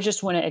 I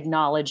just want to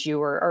acknowledge you,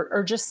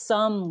 or just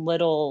some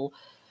little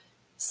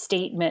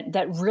statement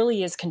that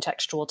really is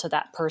contextual to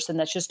that person.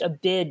 That's just a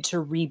bid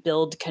to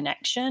rebuild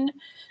connection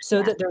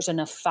so that there's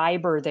enough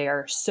fiber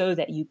there so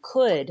that you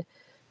could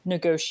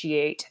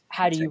negotiate.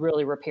 How do you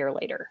really repair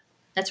later?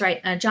 That's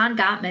right. John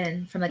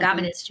Gottman from the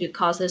Gottman Institute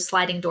calls those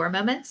sliding door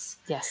moments.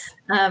 Yes.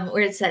 Where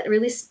it's that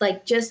really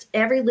like just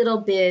every little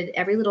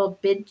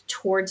bid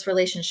towards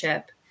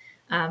relationship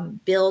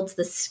builds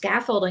the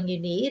scaffolding you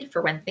need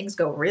for when things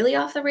go really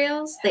off the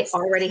rails. Yes. They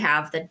already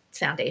have the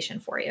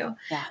foundation for you.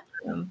 Yeah.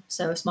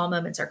 So small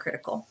moments are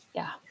critical.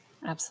 Yeah,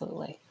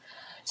 absolutely.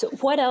 So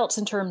what else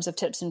in terms of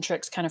tips and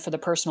tricks kind of for the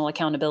personal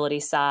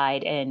accountability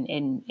side and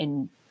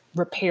in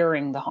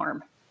repairing the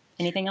harm?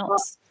 Anything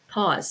else?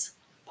 Pause.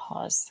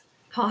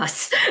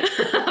 Pause.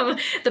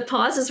 The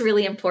pause is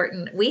really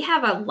important. We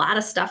have a lot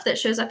of stuff that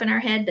shows up in our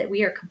head that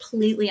we are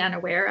completely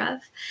unaware of.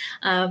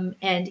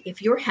 And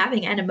if you're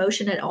having an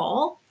emotion at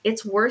all,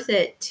 it's worth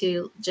it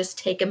to just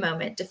take a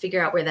moment to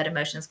figure out where that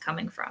emotion is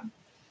coming from.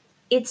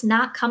 It's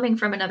not coming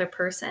from another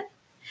person.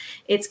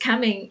 It's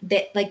coming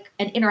that like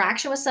an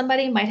interaction with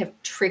somebody might have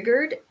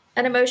triggered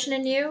an emotion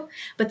in you,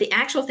 but the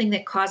actual thing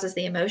that causes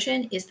the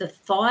emotion is the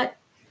thought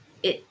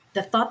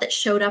that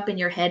showed up in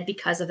your head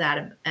because of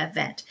that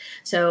event.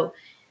 So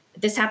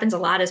this happens a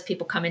lot as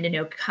people come into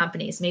new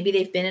companies. Maybe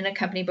they've been in a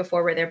company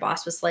before where their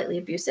boss was slightly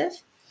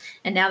abusive,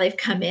 and now they've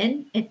come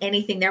in and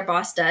anything their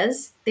boss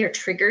does, they're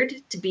triggered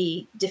to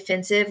be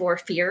defensive or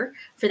fear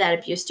for that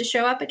abuse to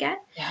show up again.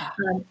 Yeah.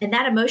 And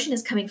that emotion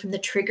is coming from the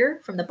trigger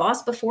from the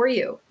boss before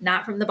you,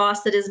 not from the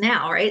boss that is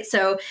now, right?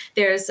 So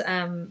there's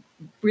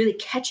really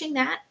catching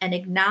that and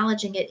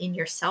acknowledging it in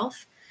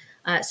yourself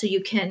so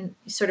you can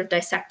sort of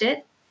dissect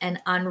it and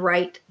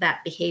unwrite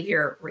that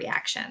behavior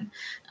reaction.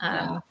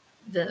 Grab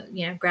the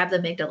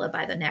amygdala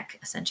by the neck,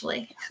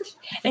 essentially.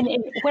 And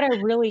what I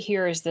really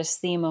hear is this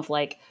theme of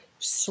like,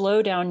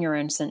 slow down your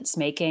own sense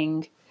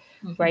making,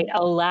 right?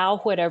 Allow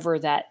whatever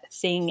that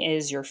thing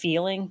is you're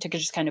feeling to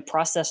just kind of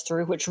process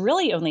through, which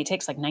really only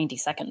takes like 90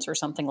 seconds or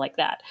something like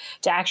that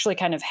to actually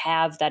kind of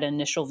have that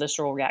initial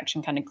visceral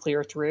reaction kind of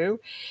clear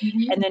through.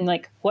 And then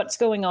like, what's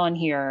going on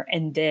here?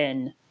 And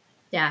then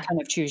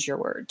kind of choose your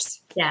words.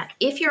 Yeah.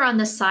 If you're on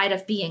the side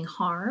of being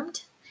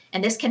harmed,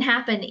 and this can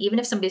happen even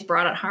if somebody's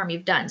brought out harm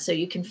you've done. So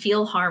you can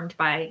feel harmed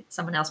by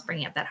someone else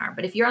bringing up that harm.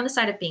 But if you're on the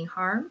side of being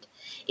harmed,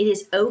 it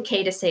is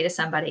okay to say to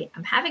somebody,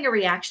 I'm having a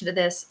reaction to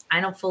this. I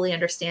don't fully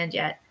understand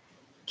yet.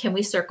 Can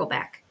we circle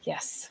back?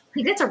 Yes. I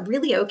think that's a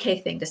really okay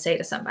thing to say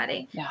to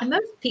somebody. Yeah. And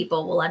most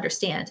people will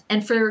understand.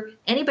 And for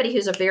anybody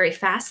who's a very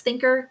fast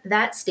thinker,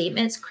 that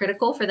statement's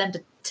critical for them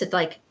to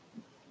like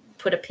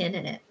put a pin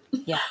in it.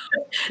 Yeah.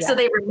 So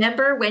they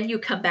remember when you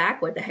come back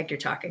what the heck you're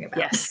talking about.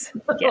 Yes.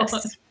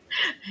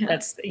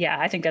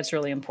 I think that's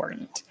really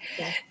important.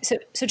 Yeah.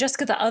 So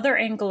Jessica, the other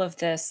angle of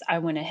this I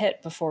want to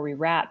hit before we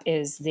wrap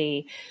is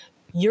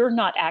you're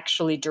not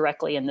actually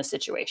directly in the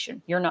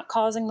situation. You're not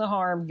causing the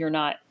harm. You're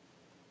not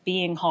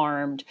being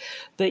harmed,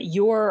 but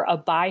you're a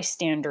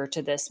bystander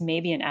to this,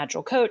 maybe an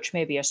agile coach,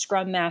 maybe a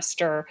scrum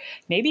master,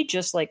 maybe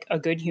just like a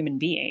good human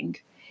being.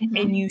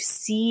 And you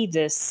see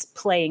this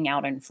playing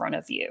out in front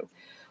of you,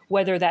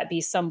 whether that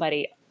be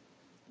somebody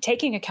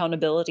taking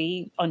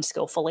accountability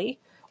unskillfully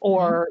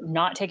or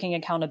not taking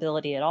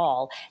accountability at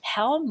all.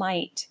 How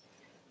might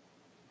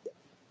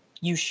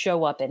you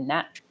show up in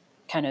that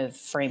kind of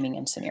framing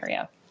and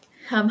scenario?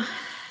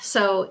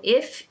 So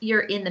if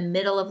you're in the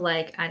middle of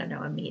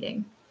a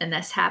meeting and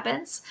this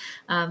happens,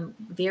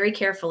 very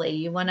carefully,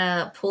 you want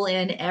to pull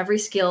in every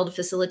skilled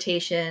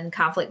facilitation,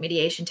 conflict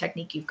mediation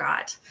technique you've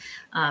got.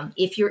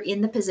 If you're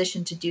in the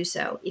position to do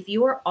so, if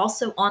you are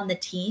also on the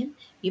team,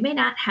 you may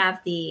not have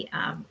the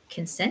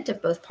consent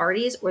of both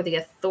parties or the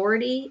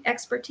authority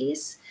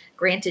expertise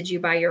granted you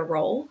by your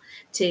role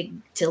to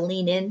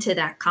lean into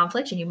that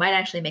conflict, and you might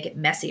actually make it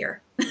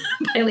messier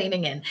by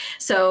leaning in.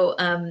 So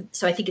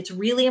I think it's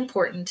really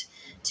important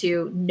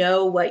to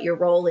know what your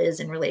role is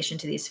in relation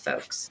to these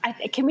folks.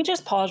 Can we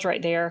just pause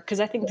right there? Because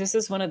I think this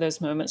is one of those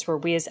moments where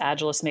we as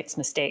Agilists make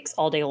mistakes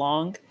all day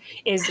long.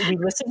 Is we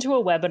listen to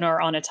a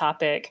webinar on a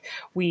topic,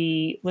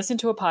 we listen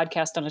to a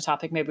podcast on a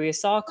topic, maybe we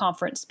saw a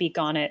conference speak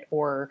on it,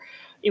 or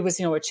it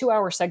was, a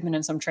 2-hour segment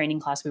in some training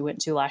class we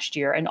went to last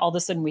year. And all of a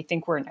sudden we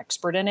think we're an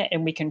expert in it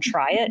and we can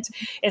try it.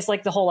 It's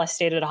like the whole I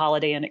stayed at a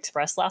Holiday Inn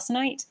Express last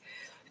night.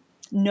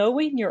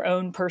 Knowing your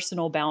own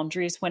personal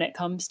boundaries when it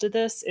comes to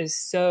this is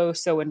so,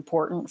 so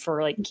important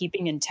for like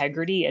keeping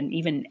integrity and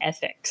even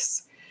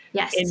ethics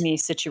in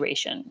these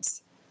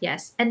situations.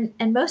 Yes. And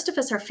most of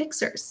us are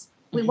fixers.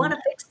 We want to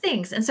fix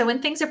things. And so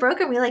when things are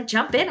broken, we like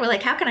jump in. We're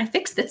like, how can I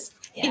fix this?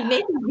 Yeah.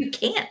 Maybe you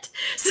can't.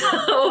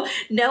 So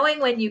knowing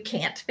when you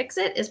can't fix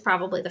it is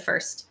probably the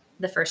first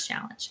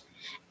challenge.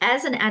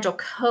 As an Agile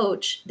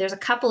coach, there's a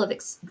couple of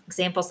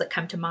examples that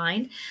come to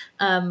mind.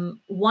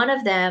 One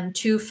of them,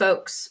 2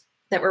 folks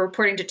that were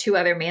reporting to 2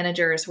 other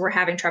managers were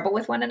having trouble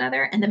with one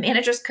another, and the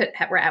managers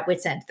were at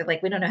wit's end. They're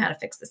like, we don't know how to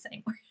fix this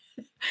anymore.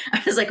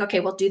 I was like, okay,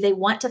 well, do they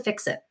want to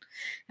fix it?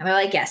 And they're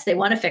like, yes, they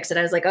want to fix it.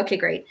 I was like, okay,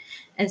 great.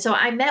 And so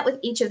I met with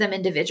each of them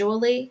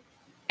individually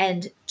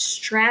and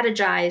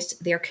strategized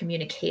their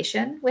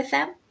communication with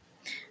them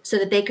so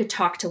that they could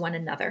talk to one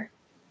another.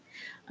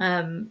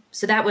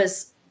 So that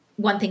was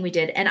one thing we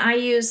did. And I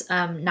use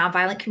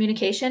nonviolent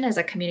communication as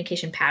a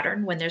communication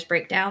pattern when there's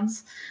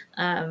breakdowns.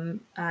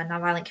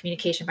 Nonviolent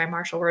Communication by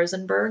Marshall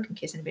Rosenberg, in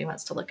case anybody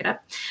wants to look it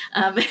up.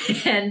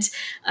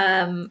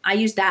 I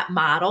use that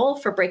model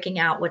for breaking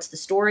out what's the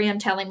story I'm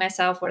telling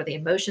myself, what are the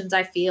emotions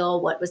I feel,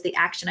 what was the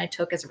action I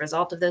took as a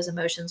result of those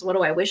emotions, what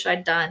do I wish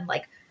I'd done,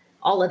 like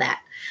all of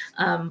that.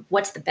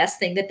 What's the best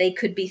thing that they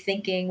could be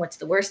thinking, what's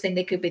the worst thing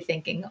they could be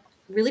thinking.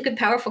 Really good,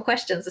 powerful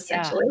questions,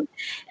 essentially,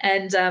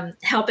 and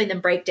helping them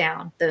break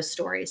down those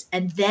stories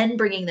and then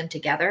bringing them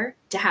together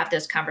to have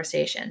those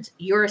conversations.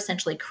 You're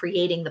essentially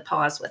creating the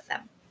pause with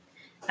them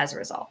as a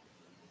result.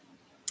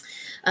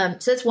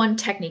 So that's one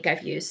technique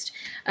I've used.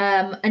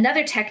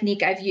 Another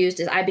technique I've used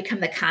is I become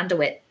the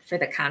conduit for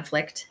the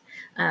conflict,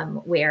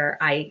 where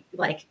I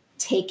like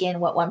take in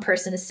what one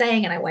person is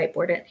saying and I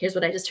whiteboard it. Here's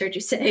what I just heard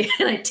you say.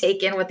 And I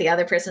take in what the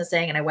other person is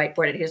saying and I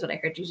whiteboard it. Here's what I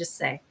heard you just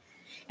say.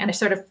 And I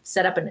sort of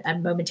set up a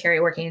momentary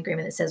working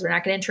agreement that says we're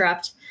not going to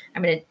interrupt.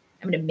 I'm going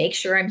to make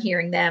sure I'm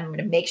hearing them. I'm going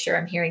to make sure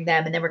I'm hearing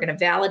them. And then we're going to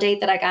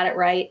validate that I got it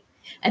right.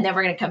 And then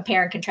we're going to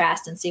compare and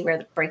contrast and see where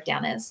the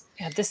breakdown is.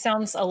 Yeah, this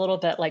sounds a little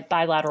bit like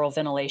bilateral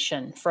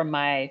ventilation from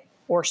my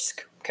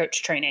ORSC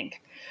coach training.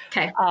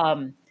 Okay.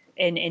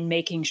 In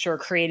making sure,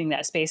 creating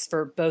that space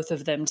for both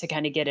of them to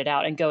kind of get it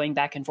out and going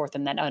back and forth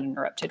in that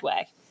uninterrupted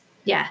way.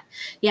 Yeah.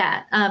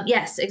 Yeah.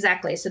 Yes,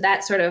 exactly. So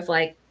that sort of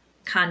like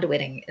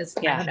conduiting is,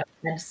 I don't know,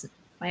 that's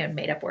my own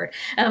made up word.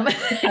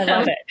 I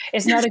love it.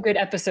 It's not a good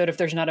episode if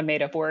there's not a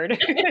made up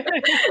word.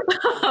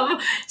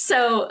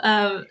 So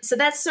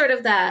that's sort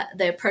of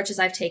the approaches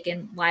I've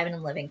taken live and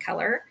in living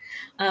color.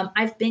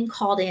 I've been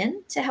called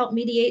in to help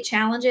mediate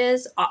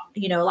challenges.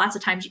 Lots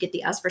of times you get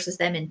the us versus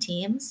them in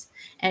teams.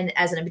 And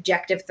as an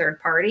objective third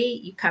party,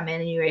 you come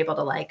in and you're able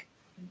to like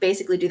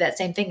basically do that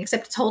same thing,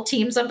 except it's whole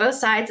teams on both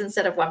sides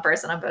instead of one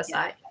person on both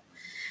sides.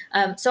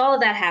 So all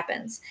of that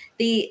happens.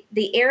 The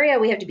area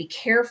we have to be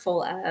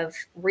careful of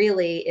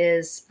really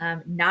is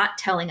not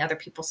telling other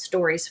people's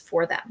stories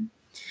for them.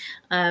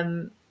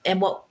 And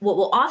what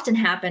will often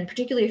happen,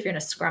 particularly if you're in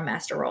a Scrum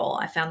Master role,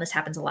 I found this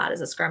happens a lot as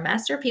a Scrum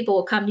Master. People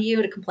will come to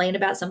you to complain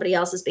about somebody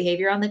else's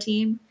behavior on the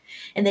team.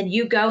 And then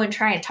you go and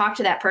try and talk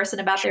to that person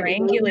about their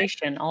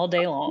triangulation all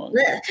day long.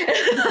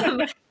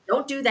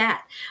 Don't do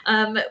that.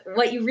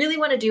 What you really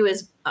want to do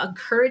is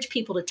encourage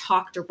people to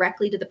talk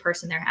directly to the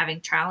person they're having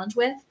a challenge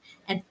with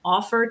and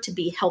offer to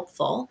be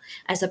helpful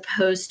as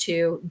opposed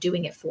to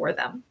doing it for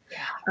them.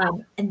 Yeah.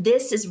 And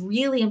this is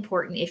really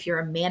important if you're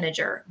a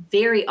manager.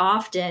 Very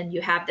often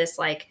you have this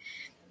like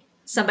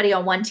somebody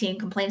on one team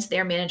complains to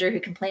their manager who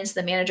complains to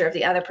the manager of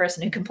the other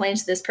person who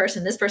complains to this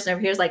person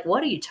over here is like,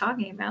 what are you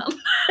talking about?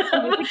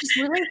 Which is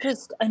really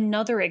just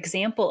another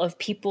example of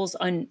people's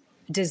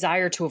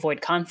desire to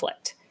avoid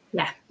conflict.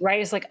 Yeah. Right.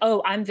 It's like,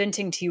 oh, I'm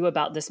venting to you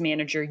about this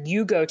manager.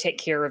 You go take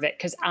care of it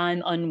because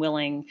I'm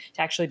unwilling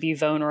to actually be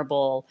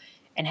vulnerable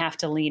and have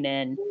to lean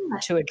in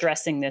to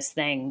addressing this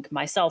thing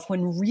myself.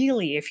 When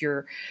really, if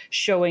you're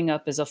showing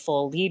up as a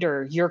full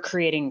leader, you're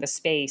creating the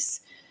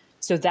space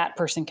so that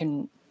person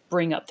can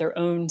bring up their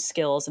own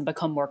skills and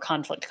become more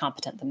conflict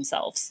competent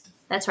themselves.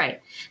 That's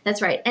right.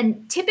 That's right.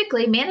 And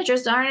typically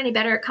managers aren't any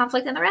better at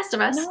conflict than the rest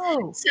of us.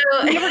 No.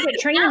 So you never get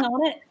training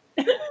on it.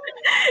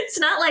 It's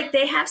not like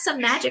they have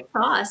some magic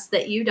sauce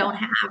that you don't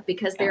have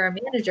because they're a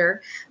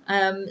manager.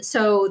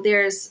 So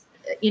there's,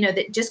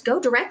 just go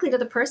directly to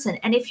the person.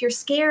 And if you're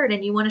scared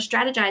and you want to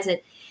strategize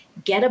it,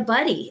 get a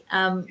buddy.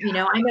 I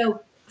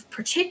know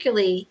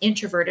particularly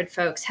introverted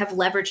folks have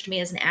leveraged me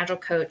as an Agile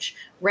coach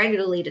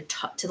regularly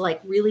to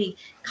like really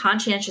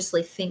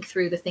conscientiously think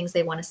through the things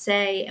they want to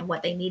say and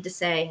what they need to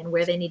say and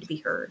where they need to be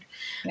heard.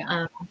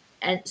 Yeah.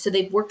 And so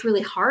they've worked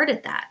really hard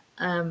at that,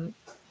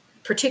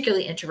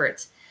 particularly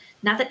introverts.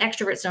 Not that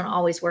extroverts don't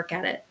always work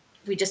at it.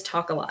 We just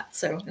talk a lot.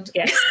 So,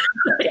 yes.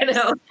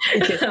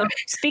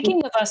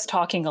 Speaking of us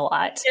talking a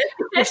lot,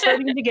 we're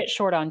starting to get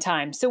short on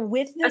time. So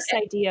with this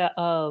idea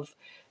of,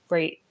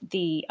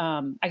 the,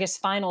 I guess,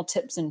 final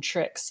tips and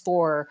tricks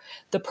for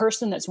the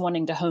person that's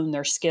wanting to hone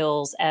their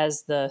skills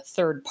as the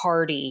third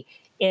party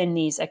in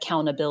these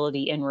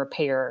accountability and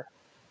repair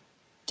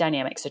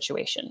dynamic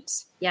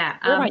situations. Yeah.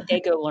 Where might they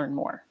go learn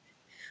more?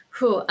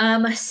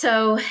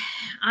 So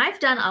I've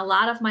done a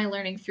lot of my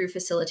learning through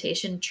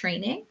facilitation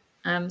training.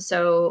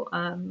 International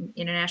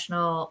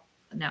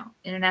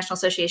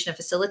Association of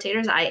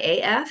Facilitators,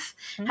 IAF,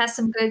 has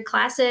some good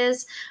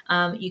classes.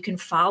 You can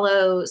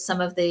follow some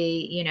of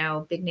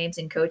the, big names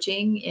in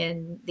coaching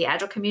in the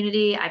Agile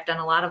community. I've done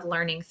a lot of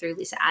learning through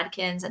Lisa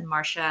Adkins and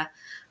Marcia.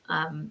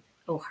 Her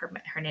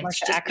name is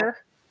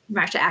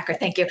Marcia Acker,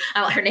 thank you.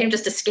 Her name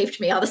just escaped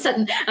me all of a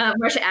sudden.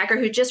 Marcia Acker,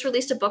 who just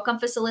released a book on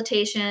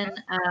facilitation.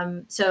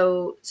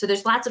 So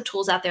there's lots of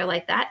tools out there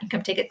like that. You can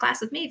come take a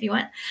class with me if you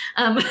want.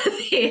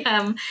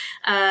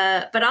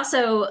 But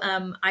also,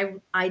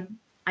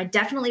 I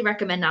definitely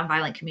recommend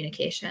nonviolent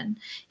communication.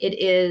 It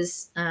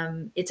is,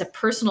 it's a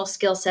personal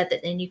skill set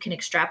that then you can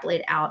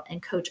extrapolate out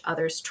and coach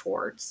others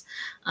towards.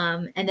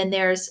 And then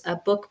there's a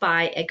book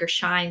by Edgar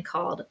Schein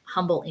called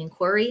Humble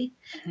Inquiry,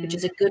 which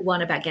is a good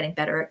one about getting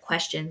better at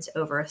questions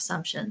over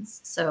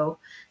assumptions. So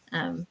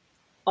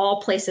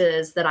all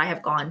places that I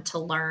have gone to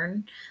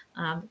learn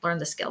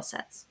the skill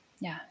sets.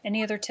 Yeah.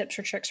 Any other tips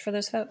or tricks for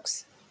those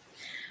folks?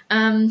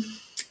 Don't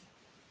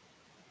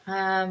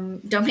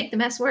make the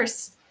mess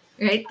worse.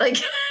 Right? Like,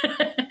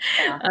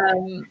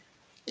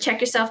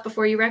 check yourself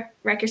before you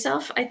wreck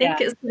yourself, I think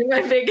is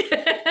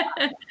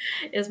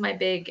my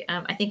big,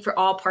 I think for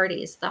all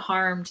parties, the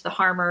harmed, the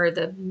harmer,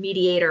 the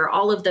mediator,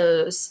 all of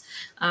those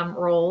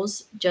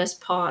roles,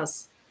 just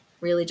pause,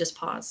 really just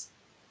pause.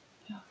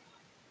 Yeah.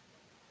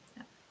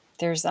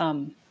 There's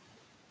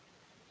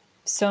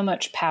so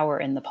much power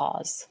in the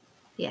pause.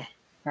 Yeah.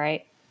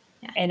 Right?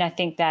 Yeah. And I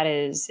think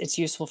it's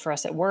useful for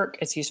us at work.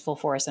 It's useful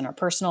for us in our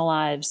personal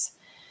lives.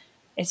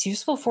 It's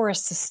useful for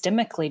us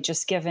systemically,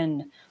 just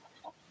given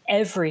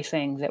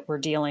everything that we're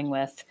dealing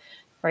with,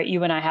 right?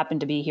 You and I happen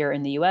to be here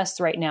in the US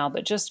right now,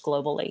 but just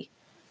globally.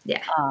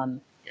 Yeah.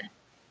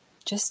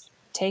 Just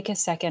take a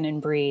second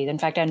and breathe. In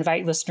fact, I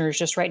invite listeners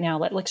just right now,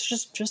 let's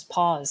just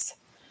pause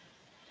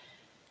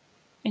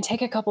and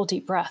take a couple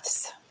deep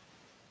breaths.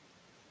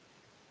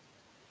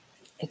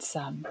 It's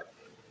a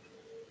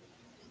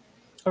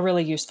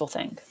really useful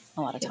thing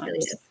a lot of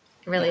times. It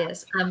really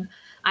is.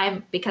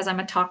 Because I'm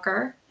a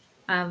talker,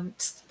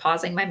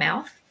 pausing my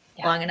mouth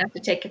long enough to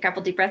take a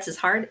couple deep breaths is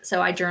hard.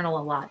 So I journal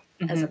a lot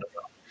as a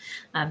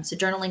result. So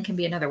journaling can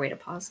be another way to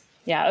pause.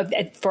 Yeah.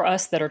 For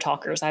us that are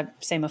talkers, I have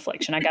same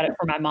affliction. I got it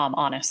from my mom,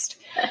 honest.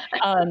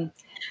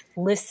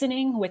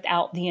 Listening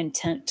without the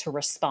intent to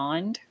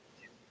respond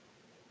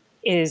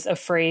is a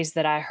phrase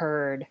that I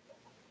heard.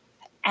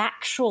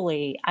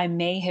 Actually, I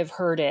may have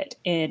heard it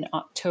in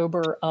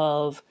October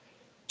of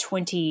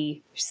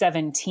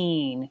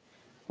 2017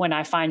 when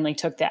I finally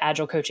took the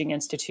Agile Coaching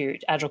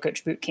Institute, Agile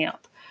Coach Boot Camp.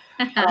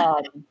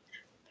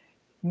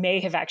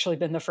 May have actually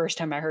been the first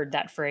time I heard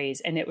that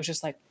phrase. And it was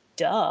just like,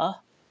 duh,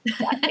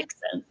 that makes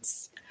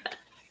sense.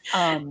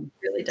 It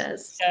really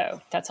does.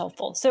 So that's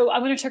helpful. So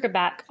I'm going to talk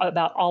back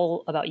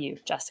about you,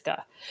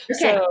 Jessica. Okay.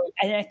 So,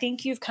 and I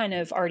think you've kind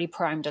of already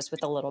primed us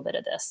with a little bit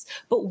of this,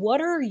 but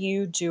what are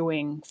you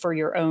doing for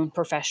your own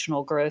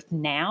professional growth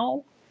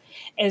now?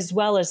 As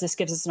well as this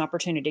gives us an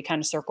opportunity to kind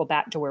of circle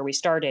back to where we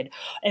started.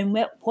 And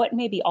what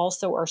maybe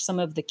also are some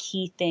of the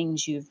key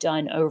things you've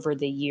done over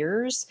the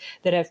years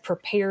that have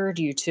prepared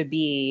you to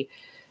be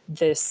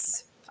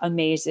this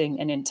amazing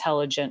and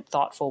intelligent,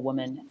 thoughtful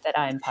woman that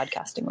I'm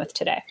podcasting with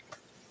today?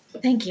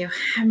 Thank you.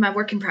 I'm a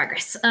work in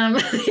progress. So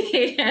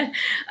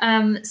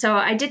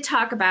I did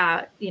talk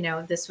about,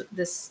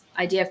 this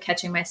idea of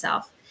catching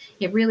myself.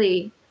 It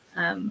really,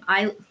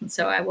 I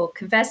will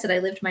confess that I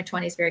lived my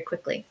 20s very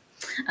quickly.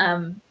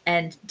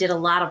 And did a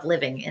lot of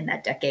living in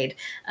that decade,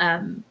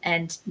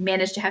 and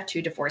managed to have 2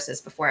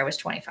 divorces before I was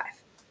 25.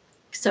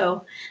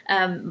 So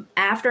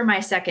after my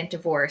second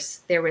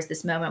divorce, there was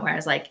this moment where I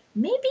was like,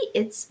 maybe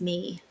it's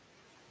me.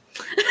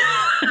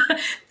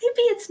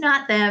 Maybe it's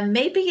not them.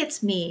 Maybe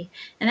it's me.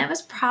 And that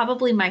was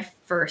probably my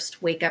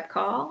first wake up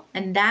call.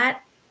 And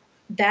that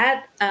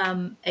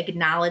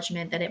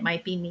acknowledgement that it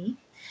might be me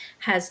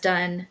has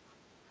done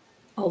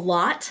a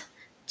lot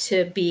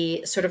to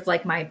be sort of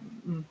like my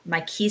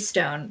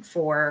keystone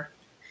for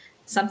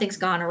something's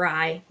gone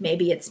awry.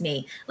 Maybe it's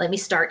me. Let me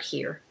start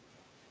here.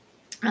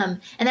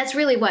 And that's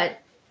really what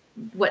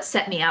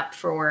set me up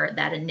for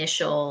that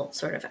initial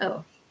sort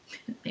of,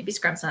 maybe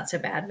Scrum's not so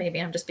bad.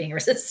 Maybe I'm just being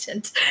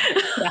resistant.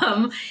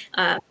 Yeah.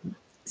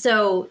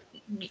 So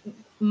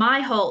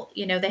my whole,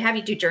 they have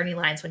you do journey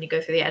lines when you go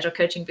through the Agile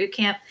Coaching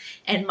Bootcamp.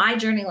 And my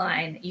journey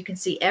line, you can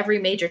see every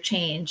major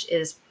change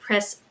is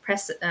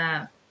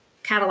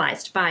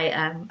catalyzed by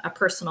a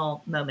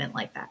personal moment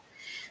like that.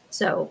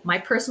 So my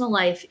personal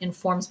life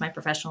informs my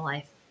professional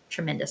life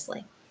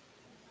tremendously.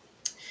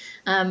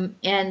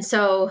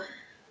 So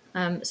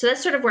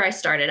that's sort of where I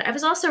started. I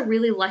was also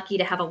really lucky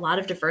to have a lot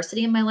of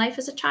diversity in my life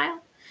as a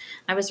child.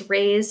 I was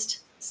raised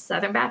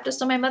Southern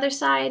Baptist on my mother's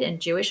side and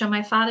Jewish on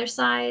my father's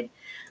side.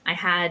 I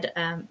had,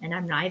 and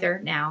I'm neither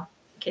now,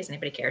 in case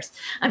anybody cares,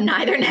 I'm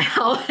neither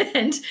now.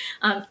 And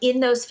in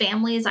those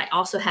families, I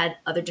also had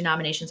other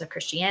denominations of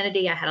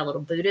Christianity. I had a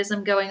little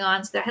Buddhism going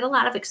on. So I had a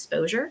lot of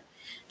exposure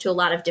to a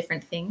lot of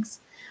different things.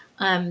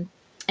 And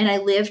I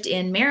lived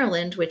in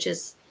Maryland, which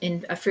is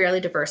in a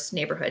fairly diverse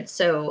neighborhood.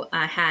 So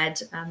I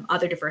had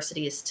other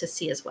diversities to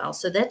see as well.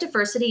 So that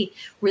diversity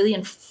really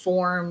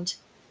informed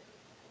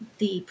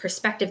the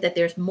perspective that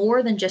there's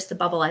more than just the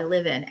bubble I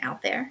live in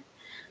out there.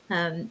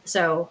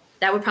 So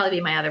that would probably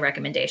be my other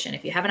recommendation.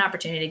 If you have an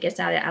opportunity to get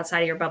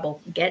outside of your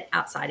bubble, get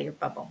outside of your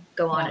bubble.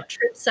 Go on a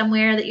trip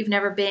somewhere that you've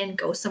never been.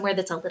 Go somewhere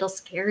that's a little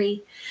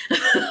scary.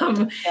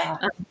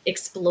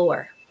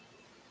 Explore.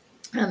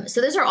 So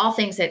those are all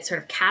things that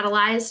sort of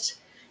catalyzed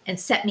and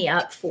set me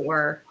up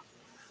for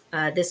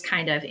this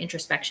kind of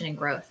introspection and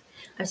growth.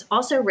 I was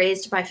also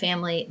raised by a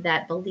family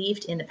that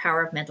believed in the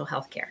power of mental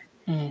health care.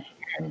 And,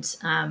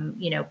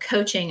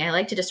 coaching, I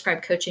like to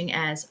describe coaching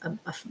as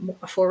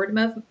a forward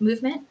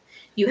movement.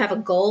 You have a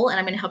goal, and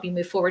I'm going to help you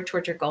move forward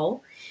towards your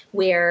goal,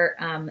 where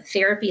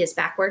therapy is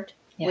backward,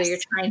 where you're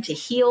trying to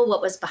heal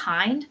what was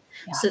behind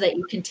so that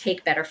you can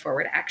take better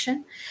forward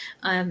action.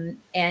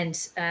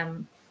 There's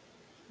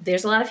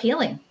a lot of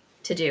healing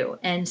to do,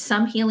 and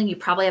some healing you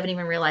probably haven't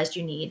even realized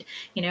you need.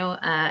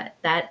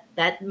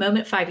 That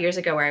moment 5 years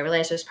ago where I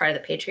realized I was part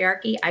of the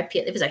patriarchy,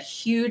 it was a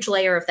huge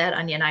layer of that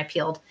onion I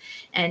peeled,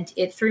 and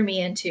it threw me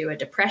into a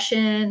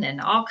depression and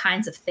all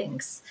kinds of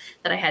things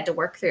that I had to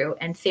work through.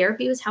 And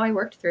therapy was how I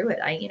worked through it.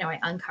 I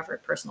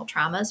uncovered personal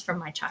traumas from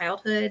my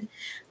childhood.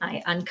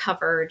 I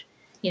uncovered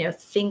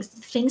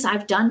things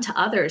I've done to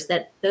others,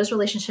 that those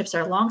relationships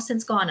are long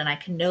since gone and I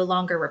can no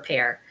longer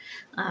repair.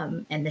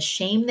 And the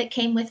shame that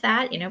came with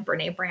that,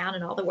 Brene Brown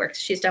and all the work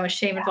she's done with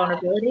shame and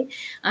vulnerability,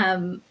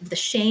 the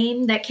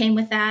shame that came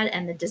with that,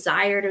 and the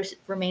desire to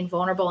remain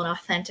vulnerable and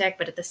authentic,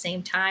 but at the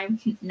same time,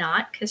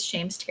 not, because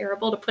shame's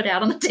terrible to put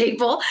out on the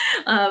table.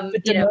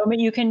 But the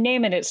moment you can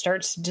name it, it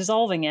starts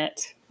dissolving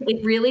it.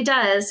 It really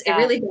does. Yeah. It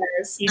really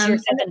does. Easier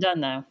said than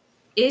done, though.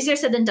 Easier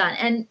said than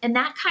done. And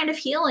that kind of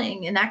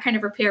healing and that kind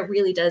of repair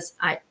really does.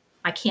 I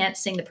can't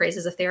sing the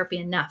praises of therapy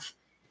enough,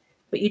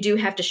 but you do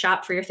have to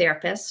shop for your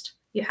therapist.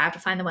 You have to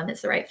find the one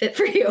that's the right fit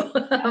for you.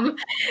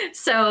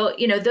 So,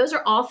 those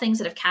are all things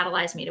that have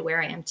catalyzed me to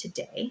where I am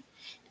today.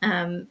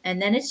 And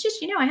then it's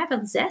just, I have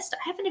a zest. I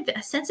have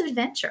a sense of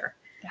adventure.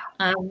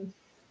 Yeah.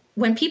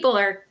 When people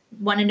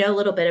want to know a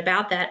little bit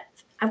about that,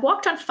 I've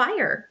walked on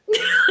fire.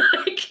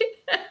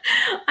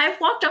 I've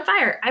walked on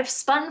fire. I've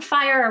spun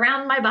fire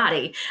around my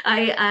body.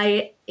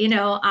 I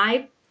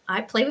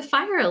play with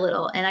fire a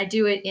little, and I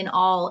do it in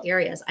all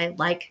areas. I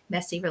like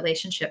messy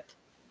relationship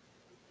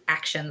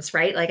actions,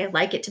 right? Like, I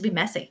like it to be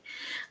messy.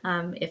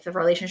 If the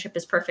relationship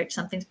is perfect,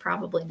 something's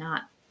probably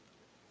not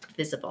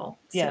visible.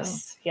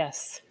 Yes.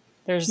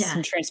 There's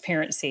some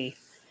transparency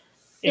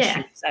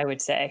issues, I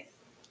would say,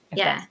 if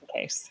that's the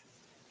case.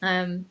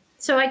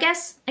 So I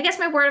guess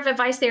my word of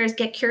advice there is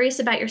get curious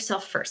about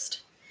yourself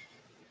first.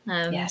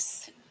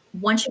 Yes.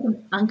 Once you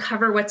can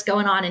uncover what's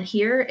going on in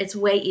here, it's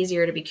way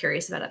easier to be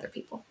curious about other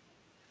people.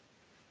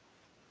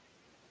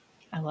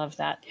 I love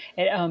that.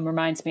 It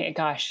reminds me,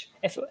 gosh,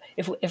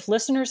 if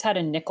listeners had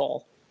a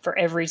nickel for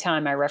every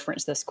time I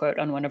reference this quote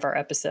on one of our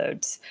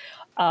episodes,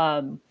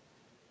 I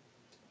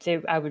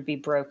would be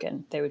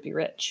broken. They would be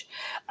rich.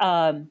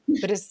 But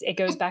it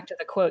goes back to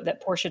the quote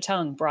that Portia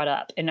Tung brought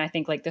up in, I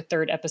think, like the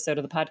 3rd episode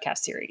of the podcast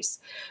series,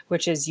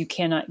 which is, you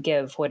cannot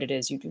give what it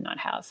is you do not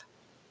have.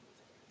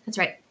 That's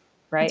right.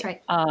 Right.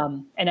 That's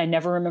right. And I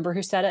never remember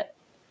who said it,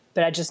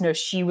 but I just know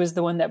she was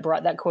the one that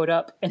brought that quote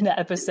up in the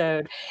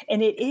episode.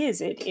 And it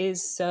is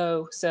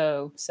so,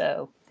 so,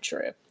 so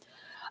true.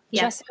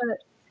 Yeah. Jessica,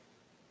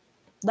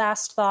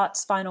 last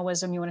thoughts, final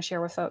wisdom you want to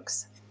share with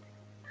folks?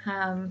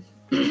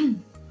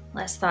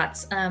 Last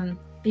thoughts.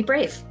 Be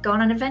brave. Go on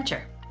an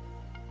adventure.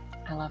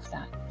 I love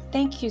that.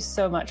 Thank you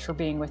so much for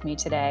being with me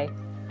today.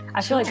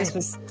 I feel like this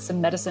was some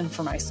medicine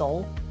for my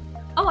soul.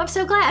 Oh, I'm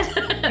so glad.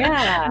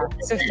 Yeah.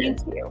 So thank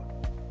you.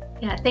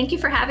 Yeah. Thank you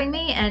for having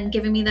me and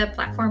giving me the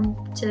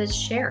platform to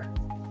share.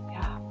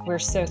 Yeah. We're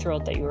so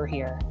thrilled that you were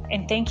here.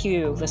 And thank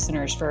you,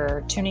 listeners,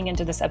 for tuning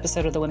into this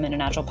episode of the Women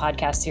in Agile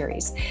podcast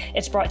series.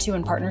 It's brought to you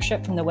in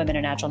partnership from the Women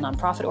in Agile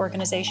nonprofit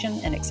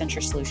organization and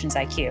Accenture Solutions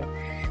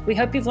IQ. We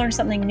hope you've learned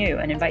something new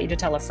and invite you to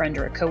tell a friend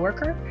or a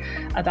coworker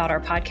about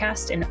our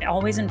podcast, and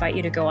always invite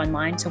you to go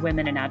online to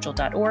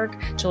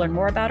womeninagile.org to learn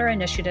more about our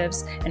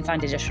initiatives and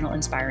find additional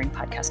inspiring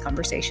podcast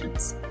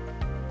conversations.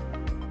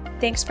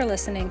 Thanks for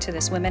listening to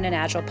this Women in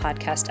Agile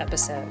podcast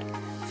episode.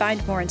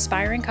 Find more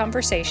inspiring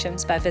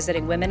conversations by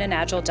visiting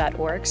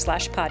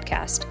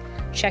womeninagile.org/podcast,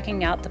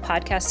 checking out the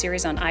podcast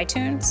series on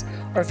iTunes,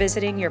 or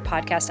visiting your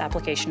podcast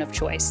application of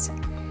choice.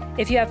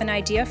 If you have an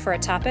idea for a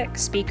topic,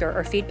 speaker,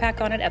 or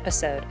feedback on an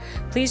episode,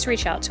 please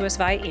reach out to us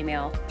via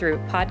email through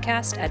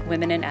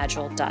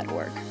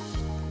podcast@womeninagile.org.